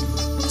jewellery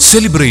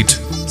celebrate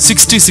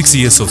 66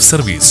 years of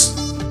service.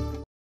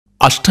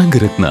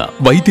 അഷ്ടാംഗരത്ന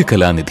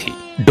വൈദ്യകലാനിധി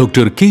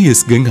doctor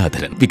KS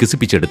Gangadharan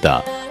വികസിപ്പിച്ചെടുത്ത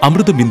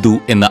അമൃതബിന്ദു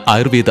എന്ന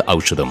ആയുർവേദ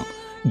ഔഷധം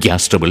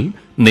ഗ്യാസ് ട്രബിൾ,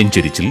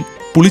 നെഞ്ചരിച്ചിൽ,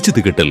 പുളിച്ചു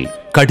തികട്ടൽ,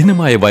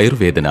 കഠിനമായ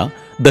വയറുവേദന,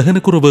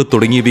 ദഹനക്കുറവ്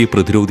തുടങ്ങിയവയെ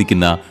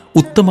പ്രതിരോധിക്കുന്ന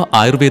ഉത്തമ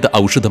ആയുർവേദ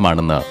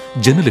ഔഷധമാണെന്ന്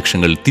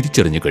ജനലക്ഷങ്ങൾ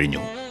തിരിച്ചറിഞ്ഞു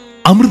കഴിഞ്ഞു.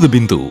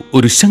 അമൃതബിന്ദു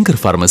ഒരു ശങ്കർ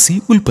ഫാർമസി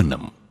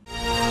ഉൽപ്പന്നം.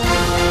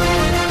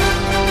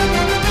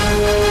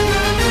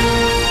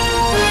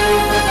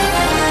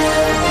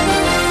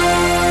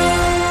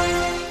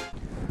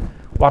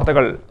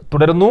 വാർത്തകൾ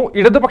തുടരുന്നു.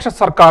 ഇടതുപക്ഷ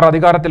സർക്കാർ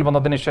അധികാരത്തിൽ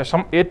വന്നതിന്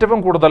ശേഷം ഏറ്റവും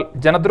കൂടുതൽ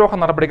ജനദ്രോഹ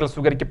നടപടികൾ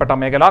സ്വീകരിക്കപ്പെട്ട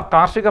മേഖല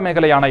കാർഷിക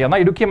മേഖലയാണ് എന്ന്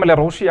ഇടുക്കി MLA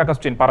റോഷി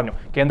അഗസ്റ്റിൻ പറഞ്ഞു.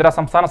 കേന്ദ്ര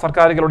സംസ്ഥാന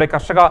സർക്കാരുകളുടെ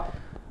കർഷക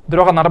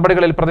ദ്രോഹ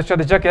നടപടികളിൽ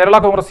പ്രതിഷേധിച്ച് കേരള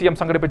കോൺഗ്രസ് CM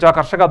സംഘടിപ്പിച്ച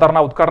കർഷക ധർണ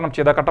ഉദ്ഘാടനം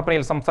ചെയ്ത്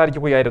കട്ടപ്പനയിൽ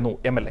സംസാരിക്കുകയായിരുന്നു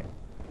MLA.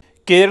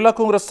 കേരള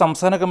കോൺഗ്രസ്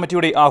സംസ്ഥാന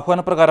കമ്മിറ്റിയുടെ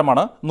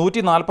ആഹ്വാനപ്രകാരമാണ്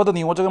 140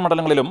 നിയോജക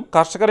മണ്ഡലങ്ങളിലും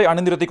കർഷകരെ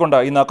അണിനിരത്തിക്കൊണ്ട്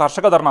ഇന്ന്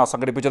കർഷക ധർണ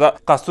സംഘടിപ്പിച്ചത്.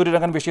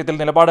 കസ്തൂരിരംഗൻ വിഷയത്തിൽ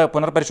നിലപാട്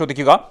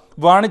പുനർപരിശോധിക്കുക,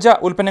 വാണിജ്യ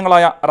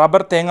ഉൽപ്പന്നങ്ങളായ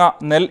റബ്ബർ, തേങ്ങ,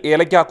 നെൽ,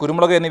 ഏലയ്ക്ക,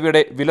 കുരുമുളക്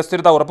എന്നിവയുടെ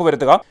വിലസ്ഥിരത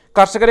ഉറപ്പുവരുത്തുക,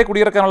 കർഷകരെ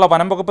കുടിയിറക്കാനുള്ള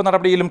വനം വകുപ്പ്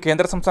നടപടിയിലും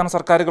കേന്ദ്ര സംസ്ഥാന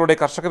സർക്കാരുകളുടെ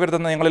കർഷക വിരുദ്ധ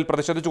നയങ്ങളിൽ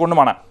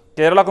പ്രതിഷേധിച്ചുകൊണ്ടുമാണ്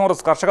കേരള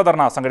കോൺഗ്രസ് കർഷക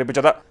ധർണ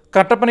സംഘടിപ്പിച്ചത്.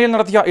 കട്ടപ്പനയിൽ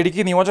നടത്തിയ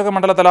ഇടുക്കി നിയോജക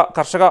മണ്ഡലതല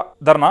കർഷക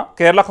ധർണ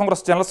കേരള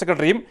കോൺഗ്രസ് ജനറൽ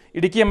സെക്രട്ടറിയും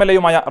ഇടുക്കി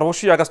MLAയുമായ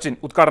റോഷി അഗസ്റ്റിൻ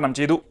ഉദ്ഘാടനം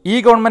ചെയ്തു. ഈ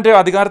ഗവൺമെന്റ്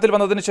അധികാരത്തിൽ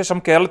വന്നതിന് ശേഷം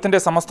കേരളത്തിന്റെ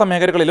സമസ്ത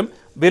മേഖലകളിലും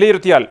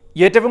വിലയിരുത്തിയാൽ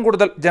ഏറ്റവും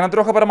കൂടുതൽ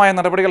ജനദ്രോഹപരമായ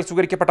നടപടികൾ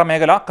സ്വീകരിക്കപ്പെട്ട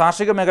മേഖല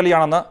കാർഷിക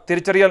മേഖലയാണെന്ന്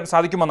തിരിച്ചറിയാൻ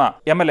സാധിക്കുമെന്ന്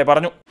MLA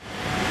പറഞ്ഞു.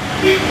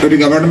 ഒരു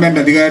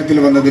ഗവൺമെന്റ് അധികാരത്തിൽ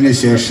വന്നതിന്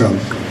ശേഷം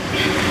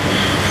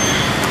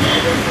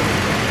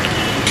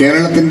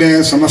കേരളത്തിന്റെ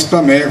സമസ്ത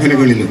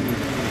മേഖലകളിലും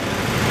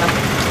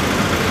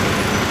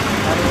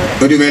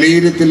ഒരു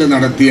വിലയിരുത്തൽ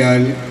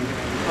നടത്തിയാൽ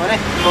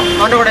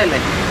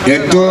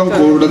ഏറ്റവും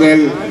കൂടുതൽ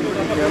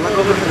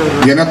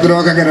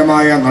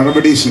ജനദ്രോഹകരമായ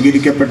നടപടി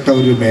സ്വീകരിക്കപ്പെട്ട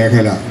ഒരു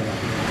മേഖല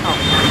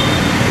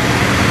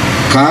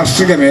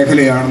കാർഷിക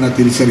മേഖലയാണെന്ന്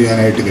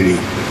തിരിച്ചറിയാനായിട്ട്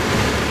കഴിയും.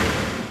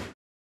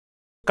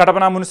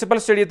 കട്ടപ്പന മുനിസിപ്പൽ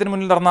സ്റ്റേഡിയത്തിന്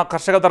മുന്നിൽ നടന്ന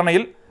കർഷക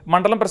ധർണയിൽ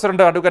മണ്ഡലം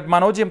president advocate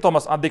Manoj M.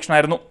 Thomas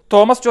അധ്യക്ഷനായിരുന്നു.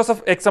 Thomas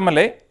Joseph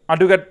ex-MLA,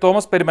 advocate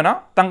Thomas Perumana,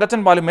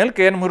 Thankachan ബാലുമേൽ,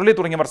 KN Murali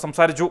തുടങ്ങിയവർ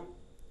സംസാരിച്ചു.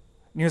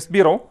 News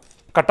bureau,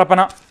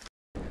 Kattappana.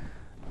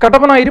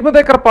 Kattappana 20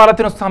 acre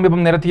പാലത്തിനു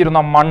സമീപം നിരത്തിയിരുന്ന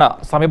മണ്ണ്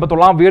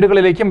സമീപത്തുള്ള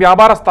വീടുകളിലേക്കും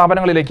വ്യാപാര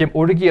സ്ഥാപനങ്ങളിലേക്കും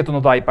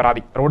ഒഴുകിയെത്തുന്നതായി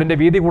പരാതി. റോഡിന്റെ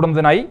വീതി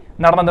കൂടുന്നതിനായി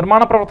നടന്ന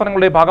നിർമ്മാണ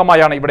പ്രവർത്തനങ്ങളുടെ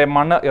ഭാഗമായാണ് ഇവിടെ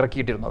മണ്ണ്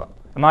ഇറക്കിയിട്ടിരുന്നത്.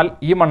 എന്നാൽ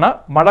ഈ മണ്ണ്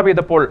മഴ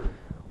പെയ്തപ്പോൾ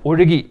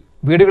ഒഴുകി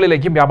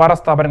വീടുകളിലേക്കും വ്യാപാര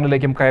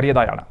സ്ഥാപനങ്ങളിലേക്കും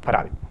കയറിയതായാണ്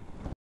പരാതി.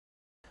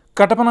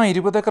 കട്ടപ്പന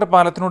 20 ഏക്കർ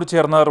പാലത്തിനോട്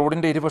ചേർന്ന്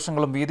റോഡിന്റെ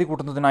ഇരുവശങ്ങളും വീതി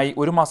കൂട്ടുന്നതിനായി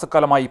ഒരു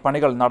മാസക്കാലമായി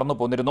പണികൾ നടന്നു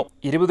പോന്നിരുന്നു.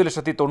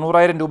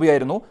 20,90,000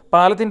 രൂപയായിരുന്നു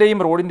പാലത്തിന്റെയും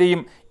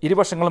റോഡിന്റെയും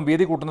ഇരുവശങ്ങളും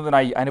വീതി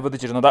കൂട്ടുന്നതിനായി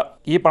അനുവദിച്ചിരുന്നത്.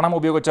 ഈ പണം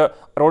ഉപയോഗിച്ച്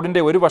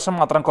റോഡിന്റെ ഒരു വശം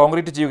മാത്രം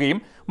കോൺക്രീറ്റ് ചെയ്യുകയും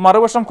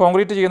മറുവശം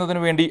കോൺക്രീറ്റ്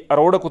ചെയ്യുന്നതിനു വേണ്ടി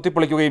റോഡ്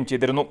കുത്തിപ്പൊളിക്കുകയും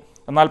ചെയ്തിരുന്നു.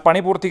 എന്നാൽ പണി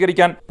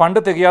പൂർത്തീകരിക്കാൻ ഫണ്ട്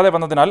തികയാതെ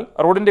വന്നതിനാൽ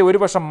റോഡിന്റെ ഒരു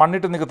വശം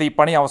മണ്ണിട്ട് നികത്തി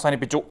പണി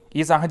അവസാനിപ്പിച്ചു.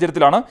 ഈ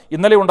സാഹചര്യത്തിലാണ്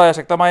ഇന്നലെ ഉണ്ടായ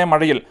ശക്തമായ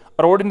മഴയിൽ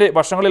റോഡിന്റെ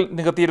വശങ്ങളിൽ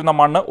നികത്തിയിരുന്ന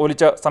മണ്ണ്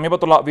ഒലിച്ച്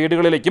സമീപത്തുള്ള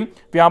വീടുകളിലേക്കും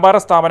വ്യാപാര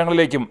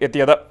സ്ഥാപനങ്ങളിലേക്കും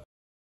എത്തിയത്.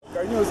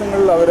 കഴിഞ്ഞ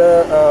ദിവസങ്ങളിൽ അവർ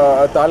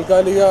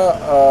താൽക്കാലിക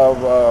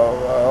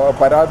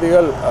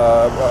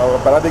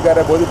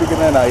പരാതിക്കാരെ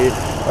ബോധിപ്പിക്കുന്നതിനായി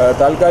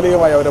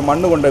താൽക്കാലികമായി അവർ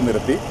മണ്ണ് കൊണ്ട്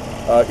നിർത്തി.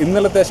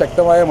 ഇന്നലത്തെ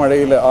ശക്തമായ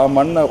മഴയിൽ ആ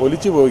മണ്ണ്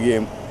ഒലിച്ചു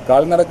പോവുകയും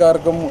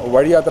കാൽനടക്കാർക്കും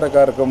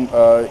വഴിയാത്രക്കാർക്കും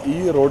ഈ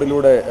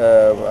റോഡിലൂടെ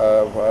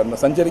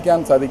സഞ്ചരിക്കാൻ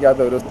സാധിക്കാത്ത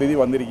ഒരു സ്ഥിതി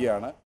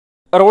വന്നിരിക്കുകയാണ്.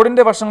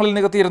 റോഡിന്റെ വശങ്ങളിൽ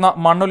നികത്തിയിരുന്ന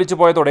മണ്ണൊലിച്ചു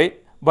പോയതോടെ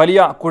വലിയ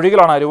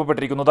കുഴികളാണ്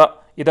രൂപപ്പെട്ടിരിക്കുന്നത്.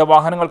 ഇത്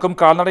വാഹനങ്ങൾക്കും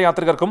കാൽനട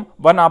യാത്രികർക്കും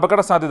വൻ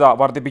അപകട സാധ്യത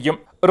വർദ്ധിപ്പിക്കും.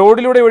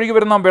 റോഡിലൂടെ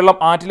ഒഴുകിവരുന്ന വെള്ളം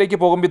ആറ്റിലേക്ക്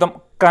പോകും വിധം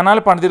കനാൽ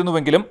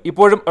പണിതിരുന്നുവെങ്കിലും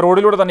ഇപ്പോഴും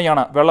റോഡിലൂടെ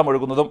തന്നെയാണ് വെള്ളം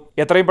ഒഴുകുന്നതും.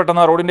 എത്രയും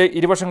പെട്ടെന്ന് റോഡിന്റെ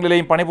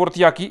ഇരുവശങ്ങളിലെയും പണി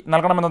പൂർത്തിയാക്കി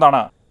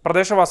നൽകണമെന്നതാണ്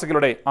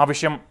പ്രദേശവാസികളുടെ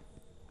ആവശ്യം.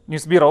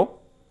 News bureau,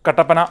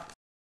 Kattappana.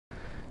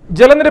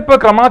 ജലനിരപ്പ്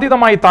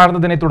ക്രമാതീതമായി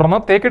താഴ്ന്നതിനെ തുടർന്ന്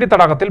തേക്കടി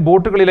തടാകത്തിൽ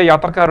ബോട്ടുകളിലെ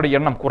യാത്രക്കാരുടെ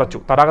എണ്ണം കുറച്ചു.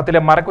 തടാകത്തിലെ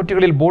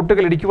മരക്കുറ്റികളിൽ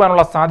ബോട്ടുകൾ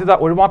ഇടിക്കുവാനുള്ള സാധ്യത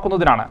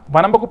ഒഴിവാക്കുന്നതിനാണ്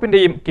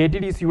വനംവകുപ്പിന്റെയും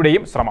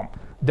KTDCയുടെയും ശ്രമം.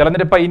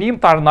 ജലനിരപ്പ് ഇനിയും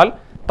താഴ്ന്നാൽ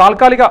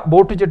താൽക്കാലിക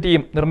ബോട്ട്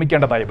ജെട്ടിയും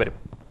നിർമ്മിക്കേണ്ടതായി വരും.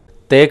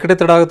 തേക്കടി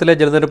തടാകത്തിലെ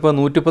ജലനിരപ്പ്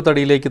 110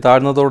 അടിയിലേക്ക്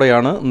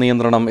താഴ്ന്നതോടെയാണ്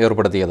നിയന്ത്രണം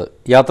ഏർപ്പെടുത്തിയത്.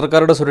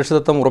 യാത്രക്കാരുടെ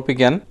സുരക്ഷിതത്വം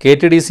ഉറപ്പിക്കാൻ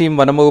KTDCയും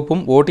വനംവകുപ്പും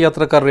ബോട്ട്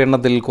യാത്രക്കാരുടെ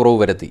എണ്ണത്തിൽ കുറവ്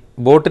വരുത്തി.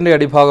 ബോട്ടിന്റെ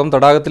അടിഭാഗം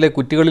തടാകത്തിലെ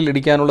കുറ്റികളിൽ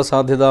ഇടിക്കാനുള്ള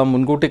സാധ്യത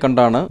മുൻകൂട്ടി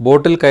കണ്ടാണ്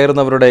ബോട്ടിൽ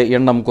കയറുന്നവരുടെ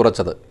എണ്ണം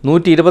കുറച്ചത്.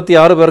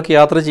 126 പേർക്ക്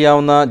യാത്ര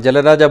ചെയ്യാവുന്ന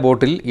ജലരാജ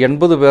ബോട്ടിൽ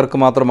 80 പേർക്ക്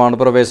മാത്രമാണ്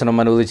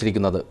പ്രവേശനം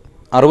അനുവദിച്ചിരിക്കുന്നത്.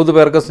 60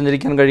 പേർക്ക്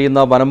സഞ്ചരിക്കാൻ കഴിയുന്ന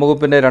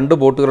വനംവകുപ്പിന്റെ 2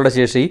 ബോട്ടുകളുടെ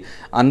ശേഷി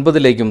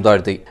 50ലേക്കും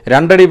താഴ്ത്തി.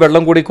 2 അടി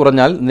വെള്ളം കൂടി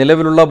കുറഞ്ഞാൽ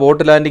നിലവിലുള്ള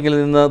ബോട്ട് ലാൻഡിംഗിൽ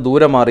നിന്ന്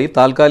ദൂരെ മാറി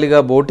താൽക്കാലിക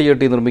ബോട്ട്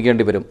ജെട്ടി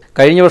നിർമ്മിക്കേണ്ടി വരും.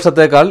 കഴിഞ്ഞ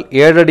വർഷത്തേക്കാൾ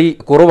 7 അടി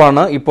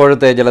കുറവാണ്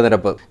ഇപ്പോഴത്തെ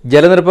ജലനിരപ്പ്.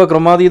 ജലനിരപ്പ്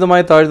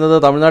ക്രമാതീതമായി താഴ്ന്നത്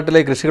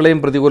തമിഴ്നാട്ടിലെ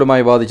കൃഷികളെയും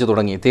പ്രതികൂലമായി ബാധിച്ചു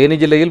തുടങ്ങി. തേനി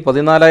ജില്ലയിൽ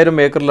 14,000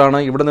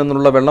 ഏക്കറിലാണ് ഇവിടെ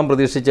നിന്നുള്ള വെള്ളം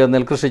പ്രതീക്ഷിച്ച്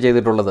നെൽകൃഷി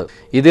ചെയ്തിട്ടുള്ളത്.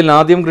 ഇതിൽ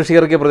ആദ്യം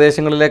കൃഷിയിറക്കിയ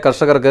പ്രദേശങ്ങളിലെ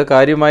കർഷകർക്ക്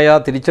കാര്യമായ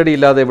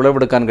തിരിച്ചടിയില്ലാതെ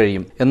വിളവെടുക്കാൻ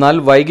കഴിയും. എന്നാൽ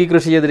വൈകി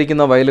കൃഷി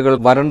ചെയ്തിരിക്കുന്ന വയലുകൾ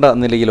വരണ്ട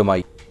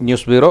നിലയിലുമായി. News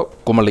bureau,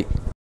 Kumily.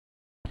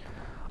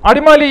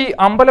 അടിമാലി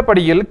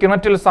അമ്പലപ്പടിയിൽ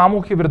കിണറ്റിൽ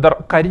സാമൂഹ്യ വിരുദ്ധർ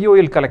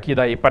കരിയോയിൽ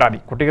കലക്കിയതായി പരാതി.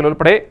 കുട്ടികൾ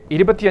ഉൾപ്പെടെ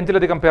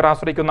 25ലധികം പേർ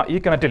ആശ്രയിക്കുന്ന ഈ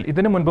കിണറ്റിൽ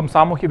ഇതിനു മുൻപും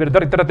സാമൂഹ്യ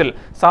വിരുദ്ധർ ഇത്തരത്തിൽ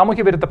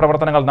സാമൂഹ്യ വിരുദ്ധ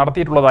പ്രവർത്തനങ്ങൾ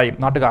നടത്തിയിട്ടുള്ളതായും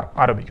നാട്ടുകാർ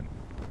ആരോപിക്കുന്നു.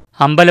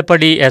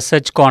 അമ്പലപ്പടി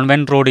SH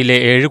കോൺവെന്റ് റോഡിലെ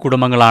 7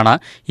 കുടുംബങ്ങളാണ്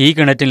ഈ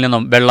കിണറ്റിൽ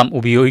നിന്നും വെള്ളം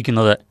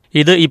ഉപയോഗിക്കുന്നത്.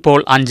 ഇത് ഇപ്പോൾ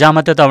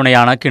 5ാമത്തെ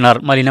തവണയാണ് കിണർ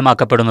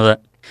മലിനമാക്കപ്പെടുന്നത്.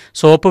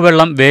 സോപ്പ്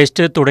വെള്ളം,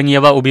 വേസ്റ്റ്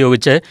തുടങ്ങിയവ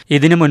ഉപയോഗിച്ച്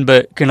ഇതിനു മുൻപ്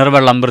കിണർ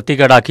വെള്ളം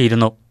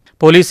വൃത്തികേടാക്കിയിരുന്നു.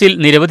 പോലീസിൽ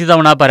നിരവധി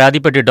തവണ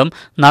പരാതിപ്പെട്ടിട്ടും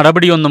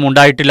നടപടിയൊന്നും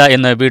ഉണ്ടായിട്ടില്ല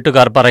എന്ന്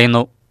വീട്ടുകാർ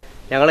പറയുന്നു.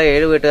 ഞങ്ങൾ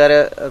 7 വീട്ടുകാർ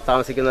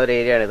താമസിക്കുന്ന ഒരു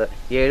ഏരിയയാണിത്.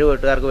 ഈ 7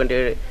 വീട്ടുകാർക്ക് വേണ്ടി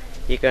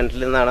ഈ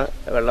കിണറ്റിൽ നിന്നാണ്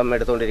വെള്ളം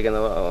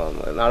എടുത്തുകൊണ്ടിരിക്കുന്നത്.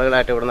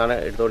 നാളുകളായിട്ട് ഇവിടെ നിന്നാണ്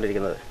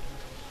എടുത്തുകൊണ്ടിരിക്കുന്നത്.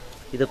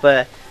 ഇതിപ്പോൾ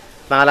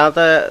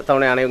 4ാമത്തെ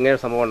തവണയാണ് ഇങ്ങനെ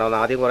ഒരു സംഭവം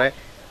ഉണ്ടാകുന്നത്. ആദ്യം കുറേ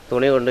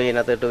തുണി കൊണ്ട്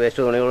ഇതിനകത്ത് ഇട്ടു,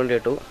 വേസ്റ്റ് തുണി കൊണ്ട്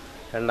ഇട്ടു.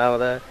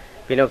 രണ്ടാമത്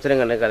ഫിനോപ്സിനും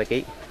കൊണ്ട്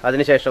കലക്കി.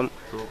 അതിനുശേഷം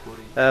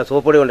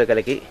സോപ്പ് പൊടി കൊണ്ട്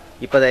കലക്കി.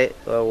 ഇപ്പോൾ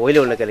ഓയിൽ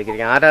കൊണ്ട് കലക്കി.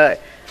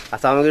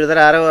 അസാമൂഹിക വിരുദ്ധർ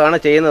ആരോ ആണ്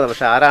ചെയ്യുന്നത്.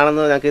 പക്ഷെ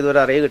ആരാണെന്ന് ഞങ്ങൾക്ക് ഇതുവരെ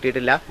അറിവ്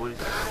കിട്ടിയിട്ടില്ല.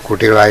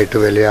 കുട്ടികളായിട്ട്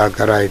വലിയ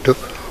ആൾക്കാരായിട്ടും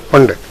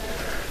ഉണ്ട്.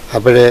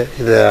 അപ്പോഴേ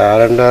ഇത്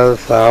ആരണ്ട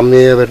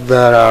സാമൂഹിക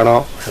വിരുദ്ധരാണോ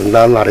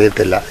എന്താണെന്ന്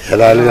അറിയത്തില്ല.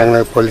 ഏതായാലും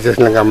ഞങ്ങൾ പോലീസ്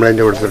സ്റ്റേഷനിൽ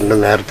കംപ്ലയിൻറ്റ് കൊടുത്തിട്ടുണ്ട്.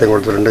 നേരത്തെ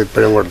കൊടുത്തിട്ടുണ്ട്,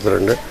 ഇപ്പോഴും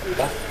കൊടുത്തിട്ടുണ്ട്.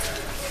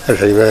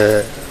 പക്ഷേ ഇത്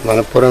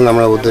മനഃപൂർവ്വം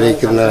നമ്മളെ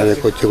ഉദ്ധരിക്കുന്ന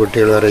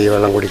കൊച്ചുകുട്ടികൾ വരെ ഈ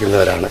വെള്ളം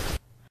കുടിക്കുന്നവരാണ്.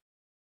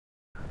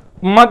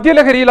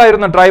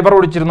 മദ്യലഹരിയിലായിരുന്ന ഡ്രൈവർ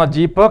ഓടിച്ചിരുന്ന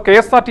ജീപ്പ്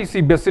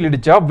KSRTC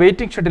ബസ്സിലിടിച്ച്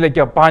വെയിറ്റിംഗ്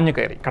ഷെഡിലേക്ക് പാഞ്ഞു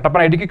കയറി.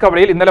 കട്ടപ്പന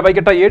ഇടുക്കിക്കവലയിൽ ഇന്നലെ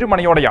വൈകിട്ട് 7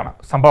 മണിയോടെയാണ്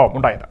സംഭവം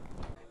ഉണ്ടായത്.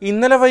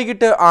 ഇന്നലെ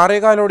വൈകിട്ട്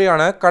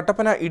 6:15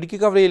 കട്ടപ്പന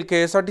ഇടുക്കിക്കവലയിൽ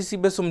KSRTC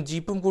ബസ്സും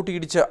ജീപ്പും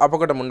കൂട്ടിയിടിച്ച്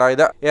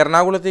അപകടമുണ്ടായത്.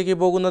 എറണാകുളത്തേക്ക്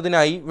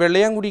പോകുന്നതിനായി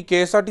വെള്ളയാംകുടി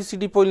KSRTC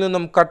ഡിപ്പോയിൽ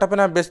നിന്നും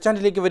കട്ടപ്പന ബസ്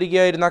സ്റ്റാൻഡിലേക്ക്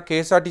വരികയായിരുന്ന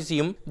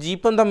KSRTCയും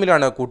ജീപ്പും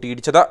തമ്മിലാണ്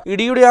കൂട്ടിയിടിച്ചത്.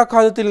 ഇടിയുടെ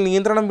ആഘാതത്തിൽ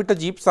നിയന്ത്രണം വിട്ട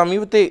ജീപ്പ്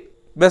സമീപത്തെ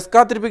ബസ്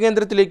കാത്തിരിപ്പ്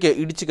കേന്ദ്രത്തിലേക്ക്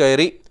ഇടിച്ചു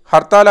കയറി.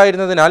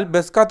 ഹർത്താലായിരുന്നതിനാൽ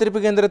ബസ് കാത്തിരിപ്പ്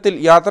കേന്ദ്രത്തിൽ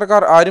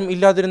യാത്രക്കാർ ആരും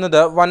ഇല്ലാതിരുന്നത്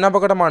വൻ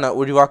അപകടമാണ്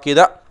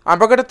ഒഴിവാക്കിയത്.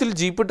 അപകടത്തിൽ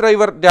ജീപ്പ്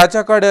ഡ്രൈവർ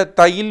രാജാക്കാട്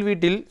തയ്യിൽ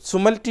വീട്ടിൽ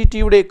സുമൽ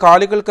TTയുടെ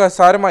കാലുകൾക്ക്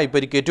സാരമായി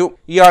പരിക്കേറ്റു.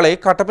 ഇയാളെ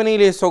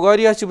കട്ടപ്പനയിലെ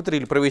സ്വകാര്യ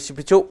ആശുപത്രിയിൽ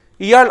പ്രവേശിപ്പിച്ചു.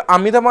 ഇയാൾ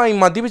അമിതമായി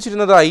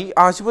മദ്യപിച്ചിരുന്നതായി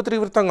ആശുപത്രി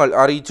വൃത്തങ്ങൾ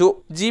അറിയിച്ചു.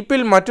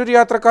 ജീപ്പിൽ മറ്റൊരു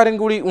യാത്രക്കാരൻ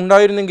കൂടി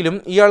ഉണ്ടായിരുന്നെങ്കിലും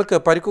ഇയാൾക്ക്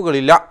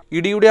പരിക്കുകളില്ല.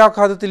 ഇടിയുടെ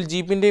ആഘാതത്തിൽ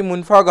ജീപ്പിന്റെ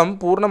മുൻഭാഗം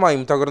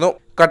പൂർണ്ണമായും തകർന്നു.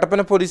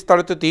 കട്ടപ്പന പോലീസ്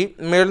സ്ഥലത്തെത്തി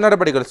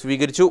മേൽനടപടികൾ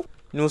സ്വീകരിച്ചു.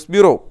 News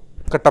bureau,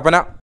 Kattappana.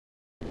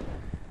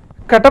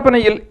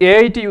 കട്ടപ്പനയിൽ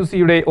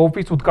AITUCയുടെ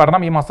ഓഫീസ്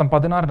ഉദ്ഘാടനം ഈ മാസം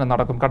 16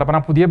 നടക്കും. കട്ടപ്പന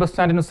പുതിയ ബസ്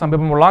സ്റ്റാൻഡിന്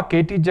സമീപമുള്ള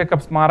KT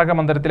ജേക്കബ് സ്മാരക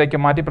മന്ദിരത്തിലേക്ക്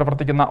മാറ്റി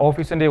പ്രവർത്തിക്കുന്ന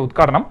ഓഫീസിന്റെ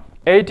ഉദ്ഘാടനം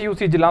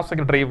AITUC ജില്ലാ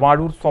സെക്രട്ടറി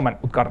വാഴൂർ സോമൻ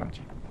ഉദ്ഘാടനം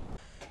ചെയ്യും.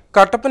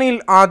 കട്ടപ്പനയിൽ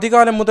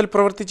ആദ്യകാലം മുതൽ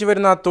പ്രവർത്തിച്ചു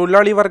വരുന്ന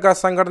തൊഴിലാളി വർഗ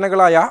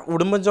സംഘടനകളായ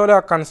ഉടുമ്പൻചോല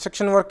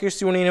കൺസ്ട്രക്ഷൻ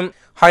വർക്കേഴ്സ് യൂണിയനും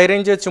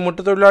ഹൈറേഞ്ച്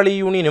ചുമട്ടുതൊഴിലാളി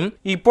യൂണിയനും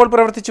ഇപ്പോൾ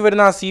പ്രവർത്തിച്ചു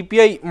വരുന്ന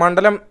CPI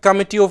മണ്ഡലം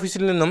കമ്മിറ്റി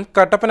ഓഫീസിൽ നിന്നും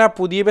കട്ടപ്പന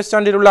പുതിയ ബസ്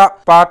സ്റ്റാൻഡിലുള്ള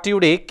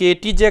പാർട്ടിയുടെ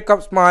KT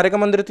ജേക്കബ് സ്മാരക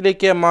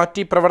മന്ദിരത്തിലേക്ക്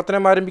മാറ്റി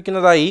പ്രവർത്തനം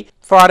ആരംഭിക്കുന്നതായി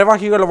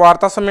ഭാരവാഹികൾ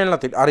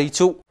വാർത്താസമ്മേളനത്തിൽ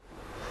അറിയിച്ചു.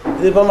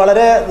 ഇതിപ്പം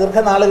വളരെ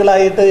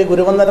ദീർഘനാളുകളായിട്ട് ഈ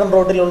ഗുരുവന്ദരം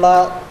റോഡിലുള്ള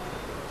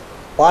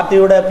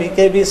പാർട്ടിയുടെ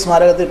PKB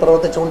സ്മാരകത്തിൽ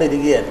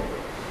പ്രവർത്തിച്ചുകൊണ്ടിരിക്കുകയാണ്.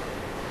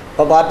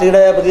 അപ്പോൾ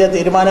പാർട്ടിയുടെ പുതിയ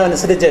തീരുമാനം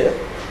അനുസരിച്ച്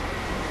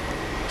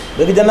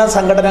ബഹുജന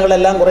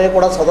സംഘടനകളെല്ലാം കുറേ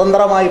കൂടെ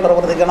സ്വതന്ത്രമായി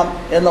പ്രവർത്തിക്കണം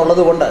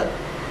എന്നുള്ളതുകൊണ്ട്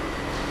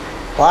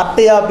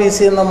പാർട്ടി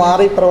ഓഫീസിൽ നിന്ന്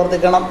മാറി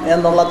പ്രവർത്തിക്കണം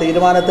എന്നുള്ള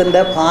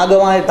തീരുമാനത്തിൻ്റെ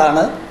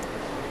ഭാഗമായിട്ടാണ്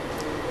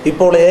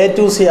ഇപ്പോൾ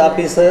AITUC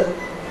ഓഫീസ്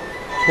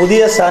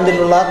പുതിയ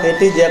സ്റ്റാൻഡിലുള്ള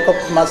KT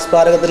ജേക്കബ്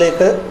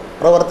സ്മാരകത്തിലേക്ക്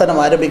പ്രവർത്തനം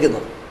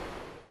ആരംഭിക്കുന്നത്.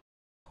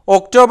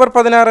 ഒക്ടോബർ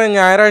 16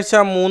 ഞായറാഴ്ച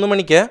 3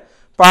 മണിക്ക്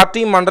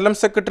പാർട്ടി മണ്ഡലം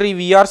സെക്രട്ടറി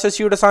VR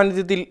ശശിയുടെ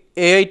സാന്നിധ്യത്തിൽ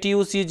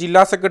AITUC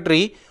ജില്ലാ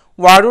സെക്രട്ടറി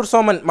വാഴൂർ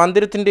സോമൻ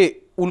മന്ദിരത്തിന്റെ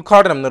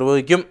ഉദ്ഘാടനം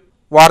നിർവഹിക്കും.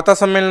 വാർത്താ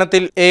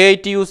സമ്മേളനത്തിൽ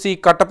AITUC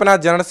Kattappana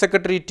general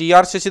secretary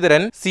TR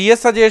Sasidharan,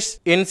 CS Ajesh,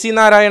 NC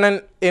Narayanan,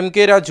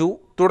 MK Raju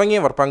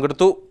തുടങ്ങിയവർ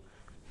പങ്കെടുത്തു.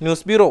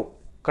 News bureau,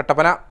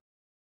 Kattappana.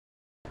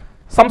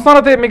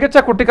 സംസ്ഥാനത്തെ മികച്ച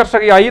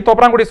കുട്ടിക്കർഷകയായി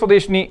തോപ്രാംകുടി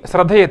സ്വദേശിനി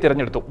ശ്രദ്ധയെ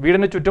തിരഞ്ഞെടുത്തു.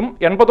 വീടിന് ചുറ്റും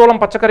 80ഓളം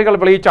പച്ചക്കറികൾ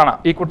വിളയിച്ചാണ്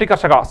ഈ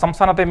കുട്ടിക്കർഷക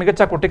സംസ്ഥാനത്തെ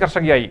മികച്ച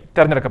കുട്ടിക്കർഷകയായി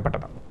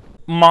തിരഞ്ഞെടുക്കപ്പെട്ടത്.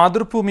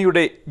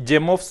 മാതൃഭൂമിയുടെ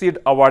ജെം ഓഫ്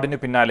സീഡ് അവാർഡിന്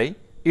പിന്നാലെ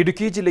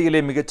ഇടുക്കി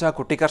ജില്ലയിലെ മികച്ച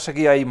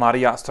കുട്ടികർഷകയായി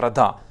മാറിയ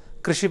ശ്രദ്ധ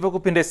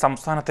കൃഷിവകുപ്പിന്റെ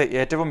സംസ്ഥാനത്തെ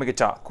ഏറ്റവും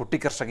മികച്ച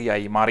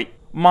കുട്ടികർഷകയായി മാറി.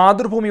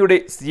 മാതൃഭൂമിയുടെ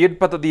സീഡ്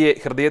പദ്ധതിയെ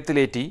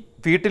ഹൃദയത്തിലേറ്റി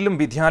വീട്ടിലും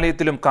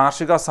വിദ്യാലയത്തിലും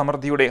കാർഷിക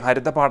സമൃദ്ധിയുടെ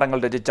ഹരിതപാഠങ്ങൾ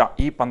രചിച്ച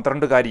ഈ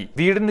 12കാരി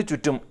വീടിനു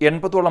ചുറ്റും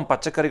 80ഓളം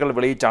പച്ചക്കറികൾ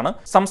വിളയിച്ചാണ്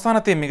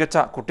സംസ്ഥാനത്തെ മികച്ച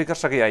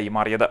കുട്ടികർഷകയായി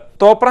മാറിയത്.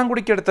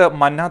 തോപ്രാംകുടിക്കടുത്ത്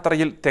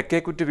മന്നാത്തറയിൽ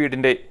തെക്കേക്കുറ്റി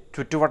വീടിന്റെ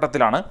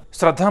ചുറ്റുവട്ടത്തിലാണ്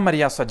ശ്രദ്ധ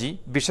മരിയ സജി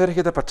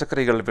വിഷരഹിത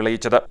പച്ചക്കറികൾ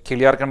വിളയിച്ചത്.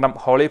 കിളിയാർകണ്ടം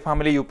ഹോളി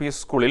ഫാമിലി UP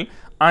സ്കൂളിൽ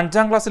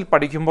 5ാം ക്ലാസ്സിൽ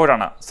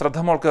പഠിക്കുമ്പോഴാണ്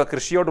ശ്രദ്ധമോൾക്ക്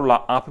കൃഷിയോടുള്ള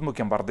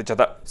ആഭിമുഖ്യം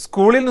വർദ്ധിച്ചത്.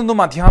 സ്കൂളിൽ നിന്നും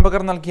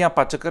അധ്യാപകർ നൽകിയ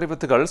പച്ചക്കറി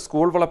വിത്തുകൾ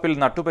സ്കൂൾ വളപ്പിൽ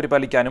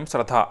നട്ടുപരിപാലിക്കാനും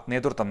ശ്രദ്ധ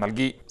നേതൃത്വം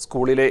നൽകി.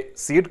 സ്കൂളിലെ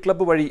സീഡ്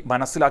ക്ലബ്ബ് വഴി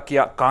മനസ്സിലാക്കിയ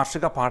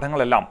കാർഷിക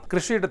പാഠങ്ങളെല്ലാം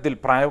കൃഷിയിടത്തിൽ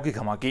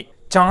പ്രായോഗികമാക്കി.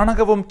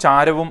 ചാണകവും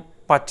ചാരവും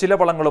പച്ചില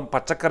വളങ്ങളും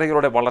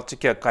പച്ചക്കറികളുടെ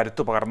വളർച്ചയ്ക്ക്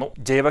കരുത്തു പകർന്നു.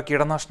 ജൈവ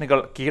കീടനാശിനികൾ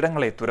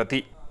കീടങ്ങളെ തുരത്തി.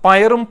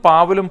 പയറും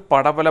പാവലും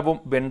പടവലവും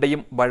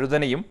വെണ്ടയും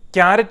വഴുതനയും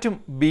ക്യാരറ്റും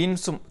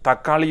ബീൻസും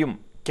തക്കാളിയും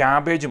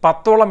ക്യാബേജും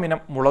 10ഓളം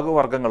ഇനം മുളക്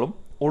വർഗ്ഗങ്ങളും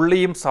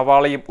ഉള്ളിയും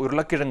സവാളയും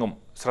ഉരുളക്കിഴങ്ങും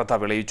ശ്രദ്ധ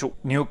വിളയിച്ചു.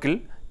 ന്യൂക്കിൽ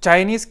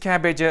ചൈനീസ്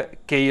ക്യാബേജ്,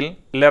 കെയിൽ,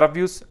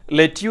 ലെറവ്യൂസ്,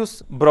 ലെറ്റ്യൂസ്,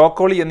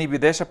 ബ്രോക്കോളി എന്നീ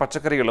വിദേശ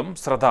പച്ചക്കറികളും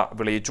ശ്രദ്ധ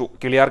വിളയിച്ചു.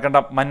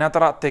 കിളിയാർകണ്ടം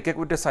മന്നാത്തറ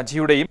തെക്കേക്കുറ്റി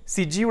സജിയുടെയും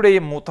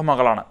സിജിയുടെയും മൂത്ത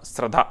മകളാണ്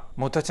ശ്രദ്ധ.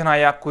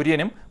 മുത്തച്ഛനായ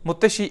കുര്യനും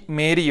മുത്തശ്ശി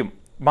മേരിയും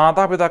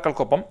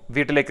മാതാപിതാക്കൾക്കൊപ്പം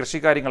വീട്ടിലെ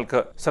കൃഷികാര്യങ്ങൾക്ക്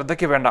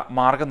ശ്രദ്ധയ്ക്ക് വേണ്ട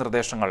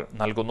മാർഗനിർദ്ദേശങ്ങൾ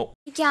നൽകുന്നു.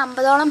 എനിക്ക്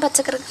 50ഓളം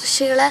പച്ചക്കറി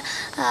കൃഷികൾ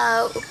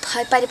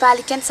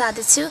പരിപാലിക്കാൻ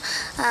സാധിച്ചു.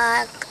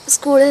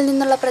 സ്കൂളിൽ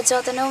നിന്നുള്ള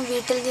പ്രചോദനവും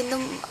വീട്ടിൽ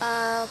നിന്നും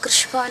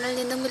കൃഷിഭവനിൽ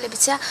നിന്നും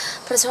ലഭിച്ച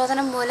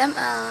പ്രചോദനം മൂലം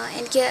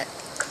എനിക്ക്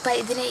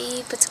ഈ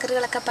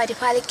പച്ചക്കറികളൊക്കെ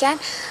പരിപാലിക്കാൻ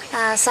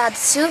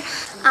സാധിച്ചു.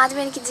 ആദ്യം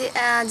എനിക്ക്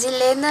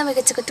ജില്ലയിൽ നിന്ന്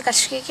മികച്ച കുട്ടി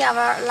കർഷകയ്ക്ക്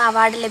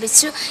അവാർഡ്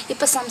ലഭിച്ചു.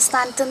 ഇപ്പോൾ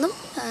സംസ്ഥാനത്തു നിന്നും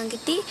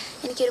കിട്ടി.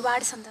 എനിക്ക്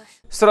ഒരുപാട് സന്തോഷം.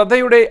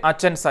 ശ്രദ്ധയുടെ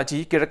അച്ഛൻ സജി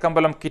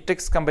കിഴക്കമ്പലം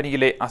കിറ്റെക്സ്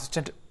കമ്പനിയിലെ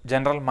അസിസ്റ്റന്റ്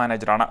ജനറൽ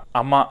മാനേജറാണ്.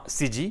 അമ്മ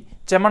Siji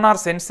ചെമ്മണാർ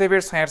saint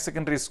Xavier's higher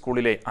secondary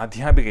സ്കൂളിലെ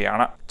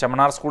അധ്യാപികയാണ്.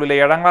 ചെമ്മണാർ സ്കൂളിലെ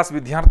 7ാം ക്ലാസ്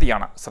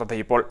വിദ്യാർത്ഥിയാണ് ശ്രദ്ധ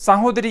ഇപ്പോൾ.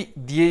 സഹോദരി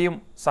ദിയയും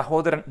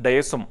സഹോദരൻ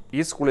ഡയസും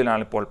ഈ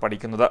സ്കൂളിലാണ് ഇപ്പോൾ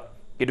പഠിക്കുന്നത്.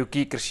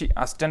 ഇടുക്കി കൃഷി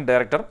assistant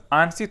director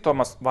Ancy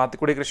Thomas,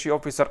 Vathikudy കൃഷി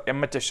ഓഫീസർ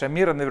MH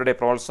ഷമീർ എന്നിവരുടെ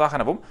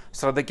പ്രോത്സാഹനവും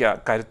ശ്രദ്ധയ്ക്ക്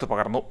കരുത്തു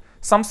പകർന്നു.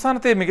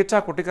 സംസ്ഥാനത്തെ മികച്ച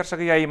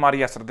കുട്ടികർഷകയായി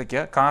മാറിയ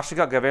ശ്രദ്ധയ്ക്ക്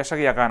കാർഷിക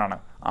ഗവേഷകയാകാനാണ്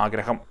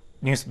ആഗ്രഹം.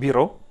 News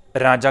bureau,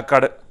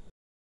 Rajakkad.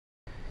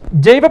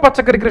 ജൈവ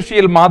പച്ചക്കറി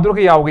കൃഷിയിൽ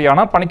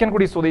മാതൃകയാവുകയാണ്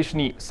പണിക്കൻകുടി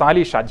സ്വദേശിനി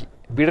സാലി ഷാജി.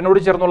 വീടിനോട്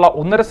ചേർന്നുള്ള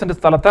 1.5 സെന്റ്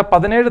സ്ഥലത്ത്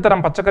 17 തരം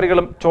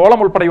പച്ചക്കറികളും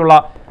ചോളം ഉൾപ്പെടെയുള്ള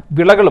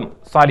വിളകളും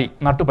സാലി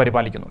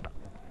നട്ടുപരിപാലിക്കുന്നുണ്ട്.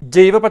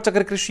 ജൈവ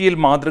പച്ചക്കറി കൃഷിയിൽ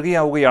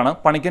മാതൃകയാവുകയാണ്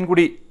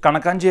പണിക്കൻകുടി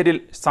കണക്കാഞ്ചേരിയിൽ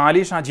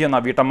സാലി ഷാജി എന്ന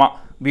വീട്ടമ്മ.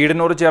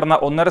 വീടിനോട് ചേർന്ന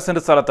 1.5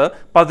 സെന്റ് സ്ഥലത്ത്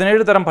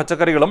 17 തരം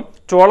പച്ചക്കറികളും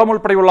ചോളം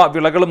ഉൾപ്പെടെയുള്ള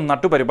വിളകളും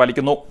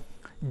നട്ടുപരിപാലിക്കുന്നു.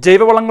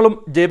 ജൈവവളങ്ങളും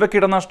ജൈവ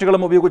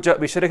കീടനാശിനികളും ഉപയോഗിച്ച്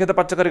വിഷരഹിത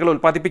പച്ചക്കറികൾ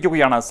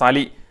ഉൽപ്പാദിപ്പിക്കുകയാണ്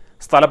സാലി.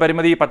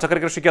 സ്ഥലപരിമിതി പച്ചക്കറി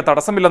കൃഷിക്ക്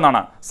തടസ്സമില്ലെന്നാണ്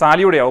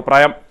സാലിയുടെ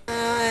അഭിപ്രായം.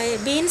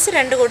 ബീൻസ്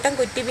 2 കൂട്ടം,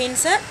 കുറ്റി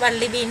ബീൻസ്,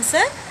 വള്ളി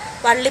ബീൻസ്,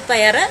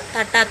 വള്ളിപ്പയർ,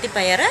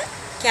 തട്ടാത്തിപ്പയർ,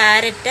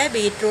 ക്യാരറ്റ്,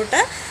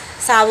 ബീറ്റ്റൂട്ട്,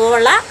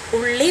 സവോള,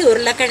 ഉള്ളി,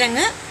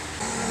 ഉരുളക്കിഴങ്ങ്,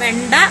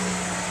 വെണ്ട,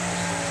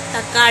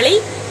 തക്കാളി,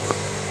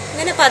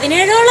 ഇങ്ങനെ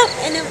 17ഓളം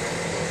ഇനം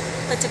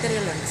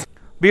പച്ചക്കറികളുണ്ട്.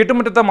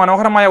 വീട്ടുമുറ്റത്ത്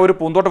മനോഹരമായ ഒരു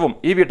പൂന്തോട്ടവും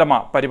ഈ വീട്ടമ്മ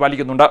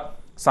പരിപാലിക്കുന്നുണ്ട്.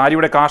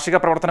 സാലിയുടെ കാർഷിക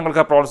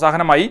പ്രവർത്തനങ്ങൾക്ക്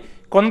പ്രോത്സാഹനമായി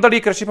കൊന്തടി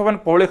കൃഷിഭവൻ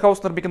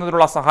പോളിഹൌസ്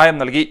നിർമ്മിക്കുന്നതിനുള്ള സഹായം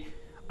നൽകി.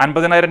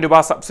 50,000 രൂപ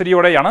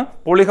സബ്സിഡിയോടെയാണ്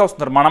പോളിഹൌസ്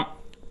നിർമ്മാണം.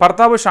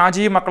 ഭർത്താവ്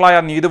ഷാജിയും മക്കളായ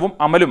നീതുവും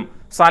അമലും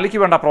സാലിക്ക്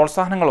വേണ്ട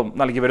പ്രോത്സാഹനങ്ങളും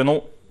നൽകി വരുന്നു.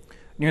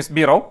 News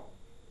bureau,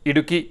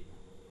 Idukki.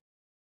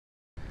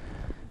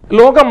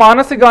 ലോക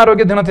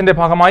മാനസികാരോഗ്യ ദിനത്തിന്റെ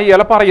ഭാഗമായി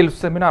ഏലപ്പാറയിൽ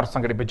സെമിനാർ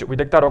സംഘടിപ്പിച്ചു.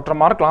 വിദഗ്ധ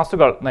ഡോക്ടർമാർ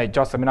ക്ലാസുകൾ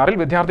നയിച്ച സെമിനാറിൽ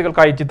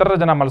വിദ്യാർത്ഥികൾക്കായി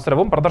ചിത്രരചന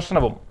മത്സരവും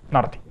പ്രദർശനവും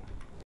നടത്തി.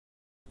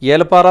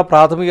 ഏലപ്പാറ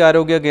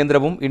പ്രാഥമികാരോഗ്യ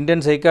കേന്ദ്രവും ഇന്ത്യൻ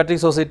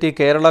സൈക്കാട്രിക് സൊസൈറ്റി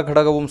കേരള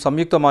ഘടകവും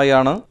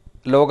സംയുക്തമായാണ്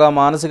ലോക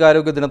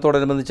മാനസികാരോഗ്യ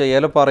ദിനത്തോടനുബന്ധിച്ച്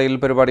ഏലപ്പാറയിൽ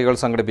പരിപാടികൾ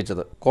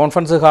സംഘടിപ്പിച്ചത്.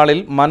 കോൺഫറൻസ് ഹാളിൽ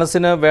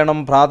മനസ്സിന് വേണം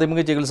പ്രാഥമിക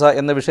ചികിത്സ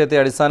എന്ന വിഷയത്തെ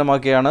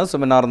അടിസ്ഥാനമാക്കിയാണ്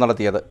സെമിനാർ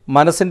നടത്തിയത്.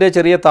 മനസ്സിന്റെ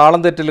ചെറിയ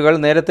താളം തെറ്റലുകൾ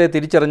നേരത്തെ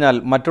തിരിച്ചറിഞ്ഞാൽ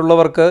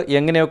മറ്റുള്ളവർക്ക്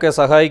എങ്ങനെയൊക്കെ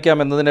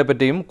സഹായിക്കാം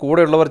എന്നതിനെപ്പറ്റിയും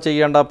കൂടെയുള്ളവർ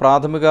ചെയ്യേണ്ട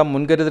പ്രാഥമിക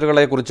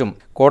മുൻകരുതലുകളെക്കുറിച്ചും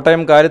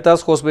കോട്ടയം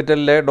കാരിത്താസ്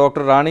ഹോസ്പിറ്റലിലെ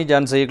ഡോക്ടർ റാണി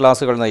ജാൻസി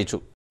ക്ലാസുകൾ നയിച്ചു.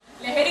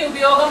 ലഹരി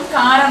ഉപയോഗം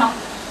കാരണം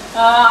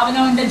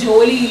അവനവൻ്റെ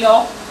ജോലിയിലോ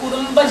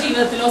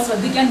കുടുംബജീവിതത്തിലോ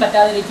ശ്രദ്ധിക്കാൻ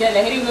പറ്റാതിരിക്കുക,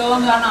 ലഹരി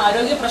ഉപയോഗം കാരണം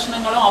ആരോഗ്യ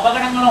പ്രശ്നങ്ങളോ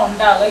അപകടങ്ങളോ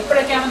ഉണ്ടാകുക,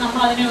 ഇപ്പോഴൊക്കെയാണ്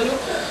നമ്മൾ അതിനെ ഒരു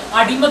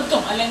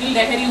അടിമത്വം അല്ലെങ്കിൽ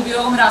ലഹരി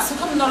ഉപയോഗം ഒരു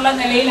അസുഖം എന്നുള്ള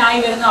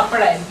നിലയിലായി വരുന്നത്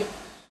അപ്പോഴായിരിക്കും.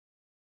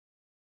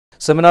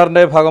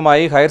 സെമിനാറിന്റെ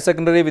ഭാഗമായി ഹയർ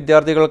സെക്കൻഡറി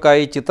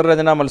വിദ്യാർത്ഥികൾക്കായി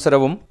ചിത്രരചനാ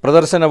മത്സരവും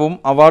പ്രദർശനവും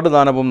അവാർഡ്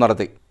ദാനവും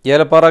നടത്തി.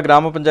 ഏലപ്പാറ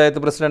ഗ്രാമപഞ്ചായത്ത്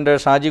പ്രസിഡന്റ്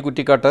ഷാജി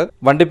കുറ്റിക്കാട്ട്,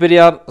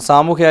 വണ്ടിപ്പെരിയാർ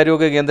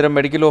സാമൂഹ്യാരോഗ്യ കേന്ദ്രം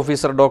medical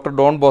officer doctor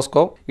Don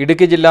Bosco,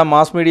 Idukki ജില്ലാ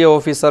mass media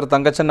officer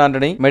Thankachan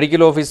Antony,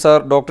 medical officer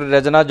doctor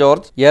രചന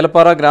ജോർജ്,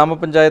 ഏലപ്പാറ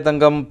ഗ്രാമപഞ്ചായത്ത്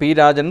അംഗം പി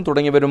രാജൻ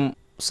തുടങ്ങിയവരും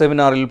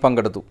സെമിനാറിൽ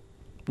പങ്കെടുത്തു.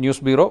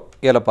 News bureau,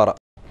 Elappara.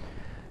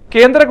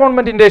 കേന്ദ്ര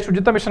ഗവൺമെന്റിന്റെ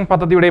ശുചിത്വ മിഷൻ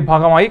പദ്ധതിയുടെ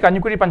ഭാഗമായി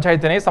കഞ്ഞിക്കുഴി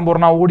പഞ്ചായത്തിനെ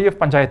സമ്പൂർണ്ണ ODF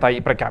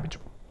പഞ്ചായത്തായി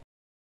പ്രഖ്യാപിച്ചു.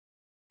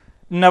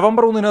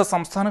 നവംബർ 1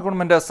 സംസ്ഥാന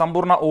ഗവൺമെന്റ്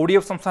സമ്പൂർണ്ണ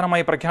ODF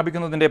സംസ്ഥാനമായി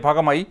പ്രഖ്യാപിക്കുന്നതിന്റെ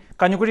ഭാഗമായി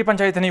കഞ്ഞിക്കുഴി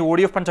പഞ്ചായത്തിനെ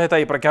ODF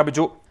പഞ്ചായത്തായി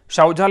പ്രഖ്യാപിച്ചു.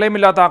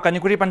 ശൗചാലയമില്ലാത്ത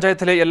കഞ്ഞിക്കുഴി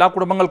പഞ്ചായത്തിലെ എല്ലാ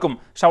കുടുംബങ്ങൾക്കും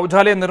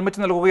ശൗചാലയം നിർമ്മിച്ചു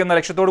നൽകുകയെന്ന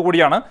ലക്ഷ്യത്തോടു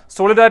കൂടിയാണ്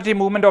സോളിഡാരിറ്റി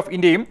മൂവ്മെന്റ് ഓഫ്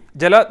ഇന്ത്യയും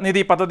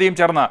ജലനിധി പദ്ധതിയും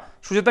ചേർന്ന്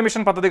ശുചിത്വ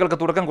മിഷൻ പദ്ധതികൾക്ക്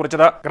തുടക്കം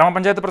കുറിച്ചത്.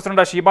 ഗ്രാമപഞ്ചായത്ത്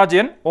പ്രസിഡന്റ് ഷീബ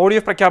ജയൻ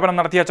ODF പ്രഖ്യാപനം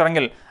നടത്തിയ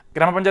ചടങ്ങിൽ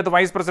ഗ്രാമപഞ്ചായത്ത്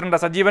വൈസ്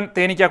പ്രസിഡന്റ് സജീവൻ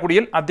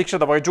തേനിക്കാക്കുടിയിൽ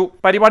അധ്യക്ഷത വഹിച്ചു.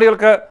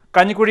 പരിപാടികൾക്ക്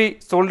Kanjikuzhi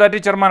solidarity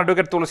chairman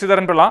advocate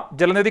Thulaseedharan Pillai,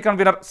 Jalanidhi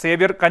convener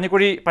Xavier,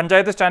 Kanjikuzhi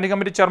panchayat standing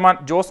committee chairman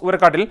Jose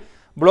ഊരക്കാട്ടിൽ,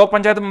 block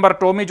panchayat member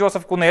Tomy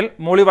Joseph Kunnel,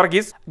 മോളി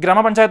വർഗീസ്,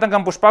 ഗ്രാമപഞ്ചായത്ത്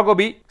അംഗം പുഷ്പ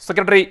ഗോപി,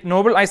 സെക്രട്ടറി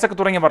നോബിൾ ഐസക്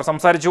തുടങ്ങിയവർ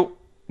സംസാരിച്ചു.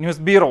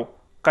 News bureau,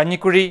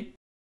 Kanjikuzhi.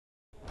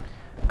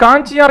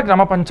 Kanchiyar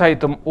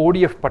ഗ്രാമപഞ്ചായത്തും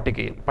ODF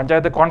പട്ടികയിൽ.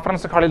 പഞ്ചായത്ത്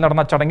കോൺഫറൻസ് ഹാളിൽ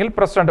നടന്ന ചടങ്ങിൽ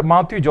പ്രസിഡന്റ്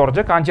മാത്യു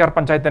ജോർജ് കാഞ്ചിയാർ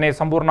പഞ്ചായത്തിനെ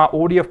സമ്പൂർണ്ണ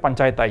ODF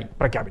പഞ്ചായത്തായി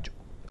പ്രഖ്യാപിച്ചു.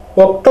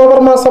 ഒക്ടോബർ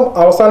മാസം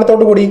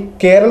അവസാനത്തോടുകൂടി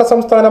കേരള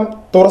സംസ്ഥാനം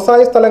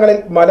തുറസായ സ്ഥലങ്ങളിൽ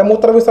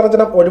മലമൂത്ര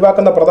വിസർജനം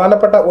ഒഴിവാക്കുന്ന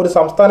പ്രധാനപ്പെട്ട ഒരു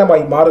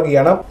സംസ്ഥാനമായി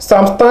മാറുകയാണ്.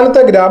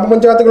 സംസ്ഥാനത്തെ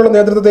ഗ്രാമപഞ്ചായത്തുകളുടെ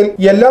നേതൃത്വത്തിൽ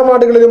എല്ലാ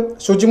വാർഡുകളിലും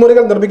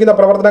ശുചിമുറികൾ നിർമ്മിക്കുന്ന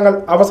പ്രവർത്തനങ്ങൾ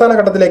അവസാന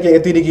ഘട്ടത്തിലേക്ക്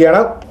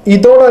എത്തിയിരിക്കുകയാണ്.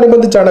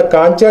 ഇതോടനുബന്ധിച്ചാണ്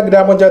കാഞ്ചിയാർ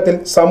ഗ്രാമപഞ്ചായത്തിൽ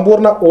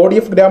സമ്പൂർണ്ണ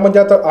ODF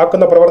ഗ്രാമപഞ്ചായത്ത്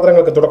ആക്കുന്ന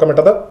പ്രവർത്തനങ്ങൾക്ക്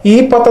തുടക്കമിട്ടത്. ഈ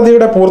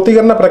പദ്ധതിയുടെ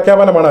പൂർത്തീകരണ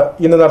പ്രഖ്യാപനമാണ്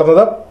ഇന്ന്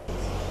നടന്നത്.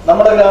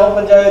 നമ്മുടെ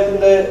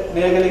ഗ്രാമപഞ്ചായത്തിന്റെ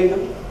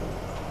മേഖലയിലും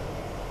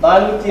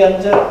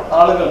 405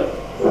 ആളുകൾ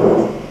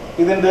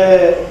ഇതിന്റെ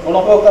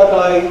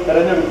ഗുണഭോക്താക്കളായി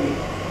തെരഞ്ഞെടുക്കുകയും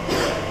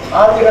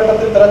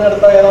ആദ്യഘട്ടത്തിൽ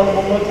തെരഞ്ഞെടുത്ത ഏതാണ്ട്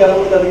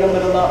 360-ലധികം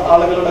വരുന്ന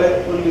ആളുകളുടെ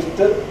ഒരു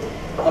ലിസ്റ്റ്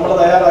നമ്മൾ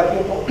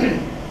തയ്യാറാക്കിയപ്പോൾ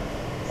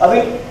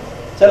അതിൽ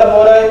ചില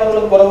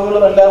പോരായ്മകളും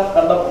കുറവുകളും എല്ലാം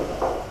കണ്ടപ്പോൾ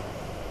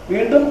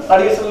വീണ്ടും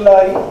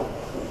അഡീഷണലായി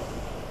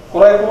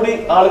കുറെ കൂടി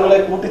ആളുകളെ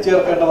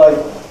കൂട്ടിച്ചേർക്കേണ്ടതായി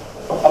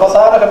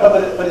അവസാന ഘട്ട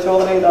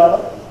പരിശോധനയിലാണ്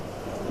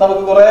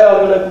നമുക്ക് കുറെ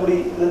ആളുകളെ കൂടി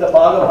ഇതിന്റെ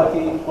ഭാഗമാക്കി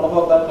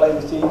ഗുണഭോക്താക്കളായി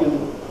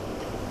നിശ്ചയിക്കുന്നത്.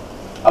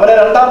 അവരെ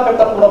രണ്ടാം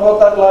ഘട്ടം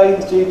ഗുണഭോക്താക്കളായി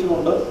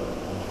നിശ്ചയിച്ചുകൊണ്ട്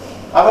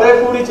അവരെ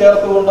കൂടി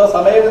ചേർത്തുകൊണ്ട്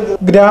സമയബന്ധിത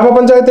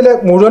ഗ്രാമപഞ്ചായത്തിലെ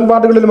മുഴുവൻ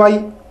വാർഡുകളിലുമായി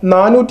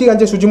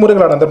 405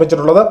 ശുചിമുറികളാണ്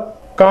നിർമ്മിച്ചിട്ടുള്ളത്.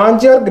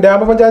 കാഞ്ചിയാർ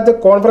ഗ്രാമപഞ്ചായത്ത്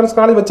കോൺഫറൻസ്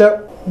ഹാളിൽ വെച്ച്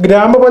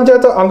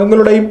ഗ്രാമപഞ്ചായത്ത്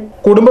അംഗങ്ങളുടെയും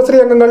കുടുംബശ്രീ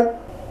അംഗങ്ങൾ,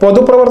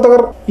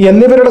 പൊതുപ്രവർത്തകർ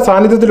എന്നിവരുടെ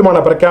സാന്നിധ്യത്തിലുമാണ്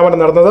പ്രഖ്യാപനം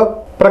നടന്നത്.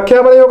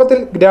 പ്രഖ്യാപന യോഗത്തിൽ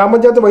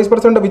ഗ്രാമപഞ്ചായത്ത് vice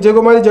president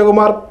Vijayakumari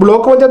Jayakumar,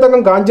 block panchayat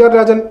അംഗം കാഞ്ചിയാർ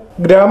രാജൻ,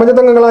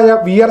 ഗ്രാമപഞ്ചായത്ത് അംഗങ്ങളായ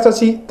VR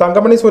Sasi,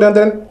 Thankamani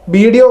Surendran,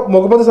 BDO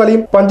Muhammad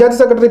Saleem, panchayat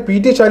secretary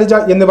PT Shailaja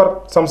എന്നിവർ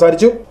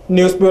സംസാരിച്ചു.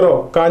 News bureau,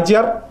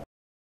 Kanchiyar.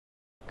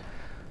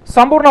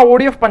 സമ്പൂർണ്ണ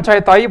ODF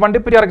പഞ്ചായത്തായി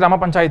വണ്ടിപ്പെരിയാർ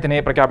ഗ്രാമപഞ്ചായത്തിനെ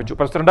പ്രഖ്യാപിച്ചു.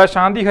 പ്രസിഡന്റ്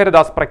ശാന്തി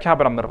ഹരിദാസ്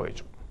പ്രഖ്യാപനം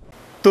നിർവഹിച്ചു.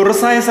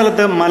 തുറസായ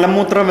സ്ഥലത്ത്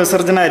മലമൂത്ര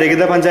വിസർജന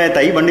രഹിത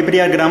പഞ്ചായത്തായി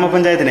വണ്ടിപ്പെരിയാർ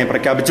ഗ്രാമപഞ്ചായത്തിനെ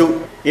പ്രഖ്യാപിച്ചു.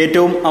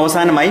 ഏറ്റവും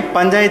അവസാനമായി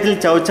പഞ്ചായത്തിൽ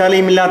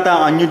ശൗചാലയമില്ലാത്ത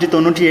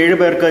 597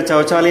 പേർക്ക്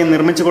ശൗചാലയം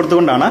നിർമ്മിച്ചു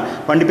കൊടുത്തുകൊണ്ടാണ്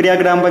വണ്ടിപ്പെരിയാർ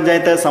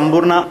ഗ്രാമപഞ്ചായത്ത്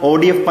സമ്പൂർണ്ണ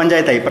ODF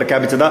പഞ്ചായത്തായി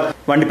പ്രഖ്യാപിച്ചത്.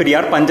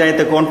 വണ്ടിപ്പെരിയാർ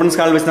പഞ്ചായത്ത് കോൺഫറൻസ്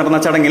ഹാളിൽ വെച്ച് നടന്ന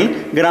ചടങ്ങിൽ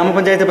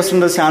ഗ്രാമപഞ്ചായത്ത്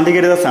പ്രസിഡന്റ് ശാന്തി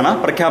ഹരിദാസാണ്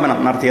പ്രഖ്യാപനം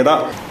നടത്തിയത്.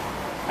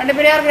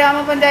 വണ്ടിപ്പെരിയാർ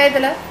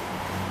ഗ്രാമപഞ്ചായത്തിൽ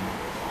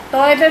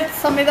ടോയ്ലറ്റ്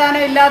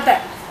സംവിധാനം ഇല്ലാത്ത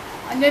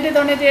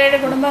 597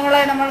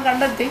 കുടുംബങ്ങളെ നമ്മൾ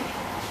കണ്ടെത്തി.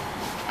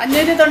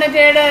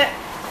 597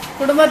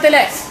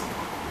 കുടുംബത്തിലെ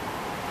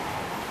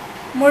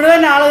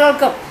മുഴുവൻ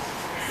ആളുകൾക്കും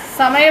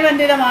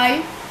സമയബന്ധിതമായി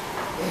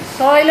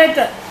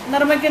ടോയ്ലറ്റ്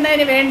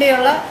നിർമ്മിക്കുന്നതിന്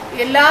വേണ്ടിയുള്ള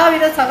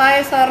എല്ലാവിധ സഹായ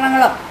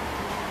സഹകരണങ്ങളും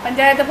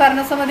പഞ്ചായത്ത്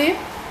ഭരണസമിതിയും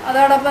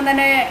അതോടൊപ്പം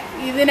തന്നെ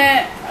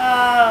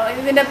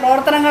ഇതിൻ്റെ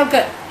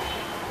പ്രവർത്തനങ്ങൾക്ക്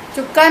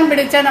ചുക്കാൻ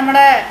പിടിച്ച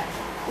നമ്മുടെ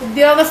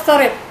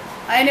ഉദ്യോഗസ്ഥരും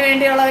അതിനു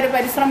വേണ്ടിയുള്ള ഒരു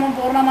പരിശ്രമം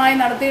പൂർണ്ണമായി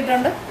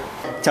നടത്തിയിട്ടുണ്ട്.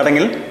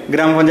 ചടങ്ങിൽ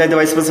ഗ്രാമപഞ്ചായത്ത്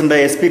vice president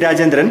SP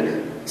Rajendran,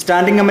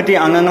 standing committee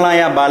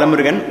അംഗങ്ങളായ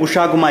ബാലമുരുകൻ,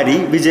 ഉഷാകുമാരി,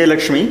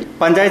 വിജയലക്ഷ്മി,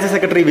 പഞ്ചായത്ത്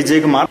സെക്രട്ടറി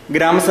വിജയകുമാർ,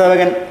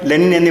 ഗ്രാമസേവകൻ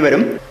ലെനിൻ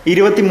എന്നിവരും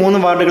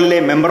 23 വാർഡുകളിലെ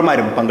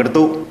മെമ്പർമാരും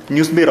പങ്കെടുത്തു.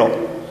 News bureau,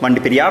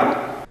 Vandiperiyar.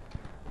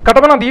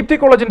 കട്ടപ്പന ദീപ്തി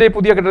കോളേജിന്റെ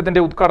പുതിയ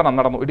കെട്ടിടത്തിന്റെ ഉദ്ഘാടനം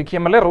നടന്നു. ഇടുക്കി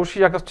MLA റോഷി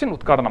അഗസ്റ്റിൻ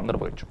ഉദ്ഘാടനം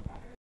നിർവഹിച്ചു.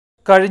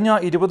 കഴിഞ്ഞ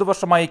 20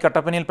 വർഷമായി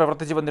കട്ടപ്പനയിൽ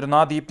പ്രവർത്തിച്ചു വന്നിരുന്ന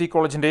ദീപ്തി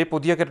കോളേജിന്റെ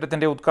പുതിയ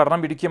കെട്ടിടത്തിന്റെ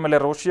ഉദ്ഘാടനം ഇടുക്കി MLA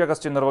റോഷി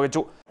അഗസ്റ്റിൻ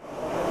നിർവഹിച്ചു.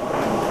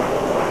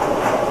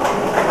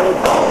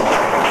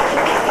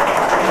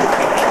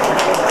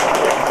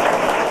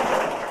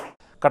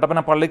 കട്ടപ്പന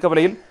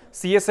പള്ളിക്കവലയിൽ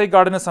CSI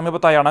ഗാർഡിന്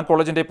സമീപത്തായാണ്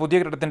കോളേജിന്റെ പുതിയ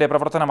കെട്ടിടത്തിന്റെ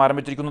പ്രവർത്തനം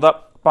ആരംഭിച്ചിരിക്കുന്നത്.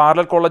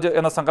 പാരലൽ കോളേജ്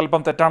എന്ന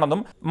സങ്കല്പം തെറ്റാണെന്നും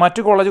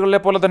മറ്റു കോളേജുകളിലെ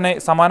പോലെ തന്നെ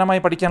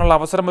സമാനമായി പഠിക്കാനുള്ള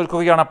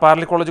അവസരമൊരുക്കുകയാണ്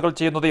പാരലൽ കോളേജുകൾ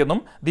ചെയ്യുന്നത് എന്നും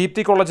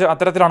ദീപ്തി കോളേജ്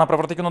അത്തരത്തിലാണ്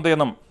പ്രവർത്തിക്കുന്നത്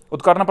എന്നും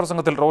ഉദ്ഘാടന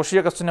പ്രസംഗത്തിൽ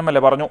റോഷി അഗസ്റ്റിൻ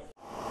MLA പറഞ്ഞു.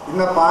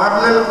 ഇന്ന്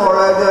പാരലൽ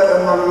കോളേജ്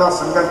എന്നുള്ള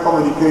സങ്കല്പം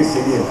ഒരിക്കലും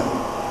ശരിയല്ല.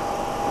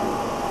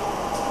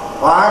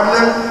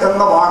 പാരലൽ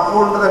എന്ന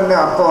വാക്കുകൊണ്ട് തന്നെ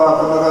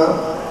അർത്ഥമാക്കുന്നത്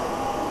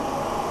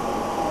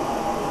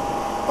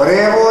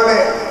ഒരേപോലെ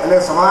അല്ലെ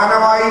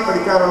സമാനമായി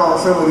പഠിക്കാനുള്ള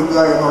അവസരം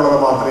ഒരുക്കുക എന്നുള്ളത്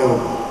മാത്രമേ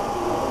ഉള്ളൂ.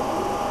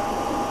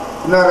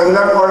 ഇന്ന്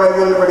റെഗുലർ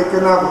കോളേജിൽ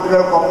പഠിക്കുന്ന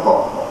കുട്ടികൾക്കൊപ്പം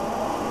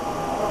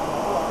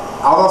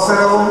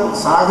അവസരവും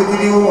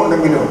സാഹചര്യവും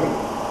ഉണ്ടെങ്കിലും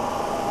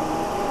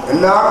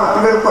എല്ലാ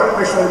കുട്ടികൾക്കും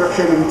അഡ്മിഷൻ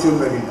ഒരുപക്ഷെ ലഭിച്ചു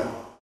വരില്ല.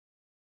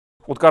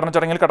 ഉദ്ഘാടന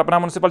ചടങ്ങിൽ Kattappana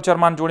municipal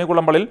chairman Johnny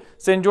Kulampallil,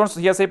 saint John's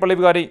CSI പള്ളി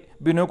വികാരി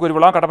Binu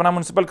Kuruvila, Kattappana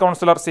municipal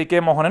councillor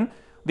CK Mohanan,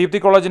 Deepthi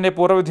കോളേജിന്റെ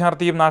പൂർവ്വ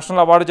വിദ്യാർത്ഥിയും നാഷണൽ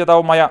അവാർഡ്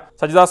ജേതാവുമായ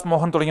സജിദാസ്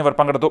മോഹൻ തുടങ്ങിയവർ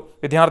പങ്കെടുത്തു.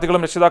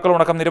 വിദ്യാർത്ഥികളും രക്ഷിതാക്കളും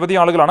അടക്കം നിരവധി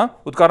ആളുകളാണ്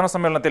ഉദ്ഘാടന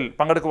സമ്മേളനത്തിൽ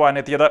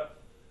പങ്കെടുക്കുവാനെത്തിയത്.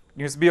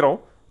 News bureau,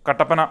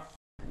 Kattappana.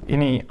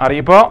 ഇനി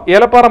അറിയിപ്പ്.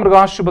 ഏലപ്പാറ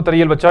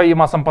മൃഗാശുപത്രിയിൽ വെച്ച് ഈ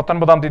മാസം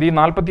 19-ാം തീയതി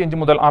 45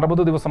 മുതൽ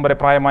 60 ദിവസം വരെ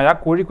പ്രായമായ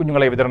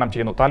കോഴിക്കുഞ്ഞുങ്ങളെ വിതരണം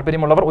ചെയ്യുന്നു.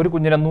 താല്പര്യമുള്ളവർ ഒരു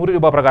കുഞ്ഞിന് 100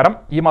 രൂപ പ്രകാരം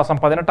ഈ മാസം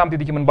 18-ാം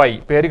തീയതിക്ക് മുൻപായി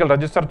പേരുകൾ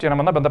രജിസ്റ്റർ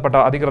ചെയ്യണമെന്ന് ബന്ധപ്പെട്ട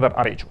അധികൃതർ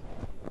അറിയിച്ചു.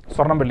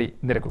 സ്വർണം വെള്ളി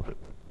നിരക്കുകൾ.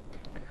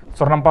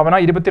 സ്വർണം പവന്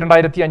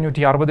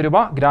 22,560 രൂപ,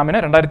 ഗ്രാമിന്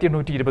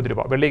 2,820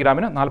 രൂപ, വെള്ളി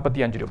ഗ്രാമിന്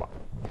 45 രൂപ.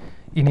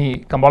 ഇനി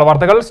കമ്പോള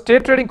വാർത്തകൾ.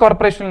 സ്റ്റേറ്റ് ട്രേഡിംഗ്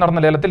കോർപ്പറേഷനിൽ നടന്ന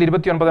ലേലത്തിൽ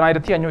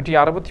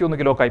 29,561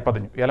 കിലോ കായ്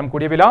പതിഞ്ഞു. ഏലം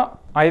കൂടിയ വില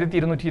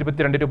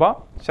 1,222 രൂപ,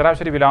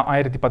 ശരാശരി വില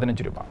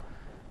 1,015 രൂപ.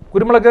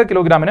 കുരുമുളക്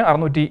കിലോഗ്രാമിന്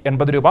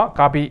 680 രൂപ,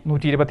 കാപ്പി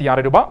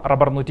 126 രൂപ,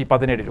 റബ്ബർ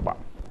 117 രൂപ.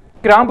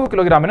 ഗ്രാമ്പു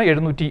കിലോഗ്രാമിന്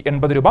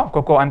 780 രൂപ,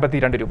 കൊക്കോ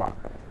 52 രൂപ.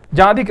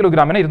 ജാതി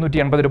കിലോഗ്രാമിന്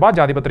 280 രൂപ,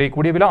 ജാതിപത്രി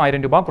കൂടിയ വില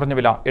 1000 രൂപ, കുറഞ്ഞ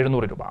വില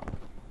 700 രൂപ.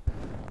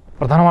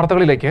 പ്രധാന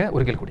വാർത്തകളിലേക്ക്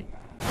ഒരിക്കൽ കൂടി.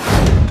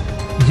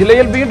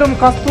 ജില്ലയിൽ വീണ്ടും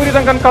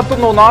കസ്തൂരിരംഗൻ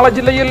കത്തുന്നു. നാളെ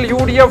ജില്ലയിൽ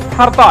UDF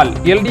ഹർത്താൽ.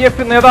 LDF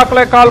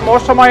നേതാക്കളെക്കാൾ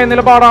മോശമായ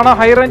നിലപാടാണ്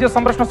ഹൈറേഞ്ച്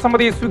സംരക്ഷണ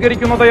സമിതി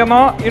സ്വീകരിക്കുന്നത്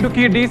എന്ന്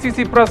Idukki DCC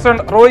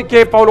president Roy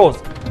K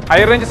പൗലോസ്.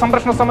 ഹൈറേഞ്ച്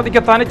സംരക്ഷണ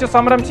സമിതിക്ക് തനിച്ച്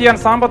സമരം ചെയ്യാൻ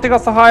സാമ്പത്തിക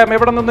സഹായം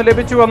എവിടെ നിന്ന്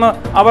ലഭിച്ചുവെന്ന്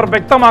അവർ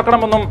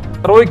വ്യക്തമാക്കണമെന്നും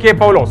റോയ് കെ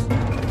പൗലോസ്.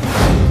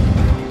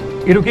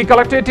 ഇടുക്കി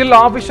കളക്ടറേറ്റിൽ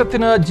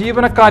ആവശ്യത്തിന്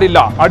ജീവനക്കാരില്ല.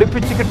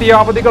 അടുപ്പിച്ച് കിട്ടിയ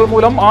അവധികൾ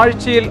മൂലം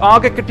ആഴ്ചയിൽ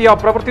ആകെ കിട്ടിയ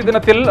പ്രവൃത്തി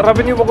ദിനത്തിൽ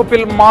റവന്യൂ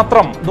വകുപ്പിൽ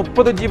മാത്രം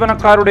 30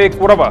 ജീവനക്കാരുടെ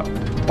കുറവ്.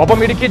 ഒപ്പം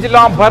ഇടുക്കി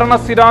ജില്ലാ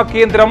ഭരണസ്ഥിര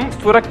കേന്ദ്രം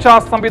സുരക്ഷാ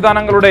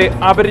സംവിധാനങ്ങളുടെ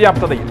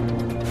അപര്യാപ്തതയിൽ.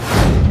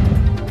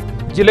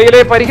 ജില്ലയിലെ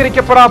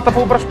പരിഹരിക്കപ്പെടാത്ത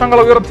ഭൂപ്രശ്നങ്ങൾ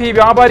ഉയർത്തി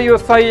വ്യാപാരി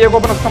വ്യവസായി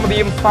ഏകോപന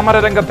സമിതിയും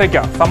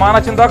സമരരംഗത്തേക്ക്. സമാന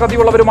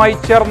ചിന്താഗതിയുള്ളവരുമായി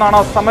ചേർന്നാണ്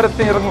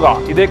സമരത്തിനിറങ്ങുക.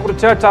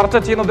 ഇതേക്കുറിച്ച് ചർച്ച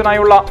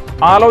ചെയ്യുന്നതിനായുള്ള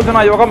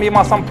ആലോചനാ യോഗം ഈ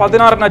മാസം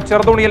 16-ന്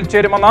ചെറുതോണിയിൽ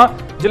ചേരുമെന്ന്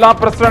ജില്ലാ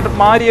പ്രസിഡന്റ്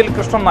മാരിയൽ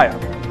കൃഷ്ണൻ നായർ.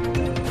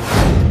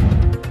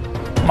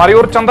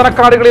 മറയൂർ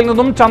ചന്ദനക്കാടുകളിൽ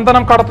നിന്നും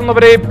ചന്ദനം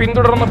കടത്തുന്നവരെ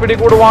പിന്തുടർന്ന്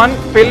പിടികൂടുവാൻ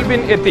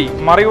പെൽവിൻ എത്തി.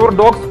 മറയൂർ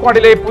ഡോഗ്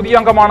സ്ക്വാഡിലെ പുതിയ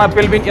അംഗമാണ്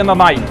പെൽവിൻ എന്ന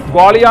നായ്.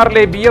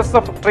 ഗ്വാളിയാറിലെ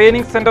BSF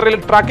ട്രെയിനിംഗ് സെന്ററിൽ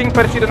ട്രാക്കിംഗ്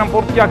പരിശീലനം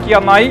പൂർത്തിയാക്കിയ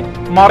നായ്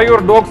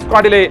മറയൂർ ഡോഗ്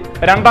സ്ക്വാഡിലെ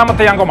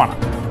 2ാമത്തെ അംഗമാണ്.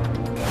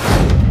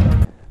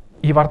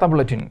 ഈ വാർത്താ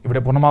ബുള്ളറ്റിൻ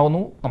ഇവിടെ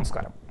പൂർണ്ണമാകുന്നു.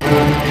 നമസ്കാരം.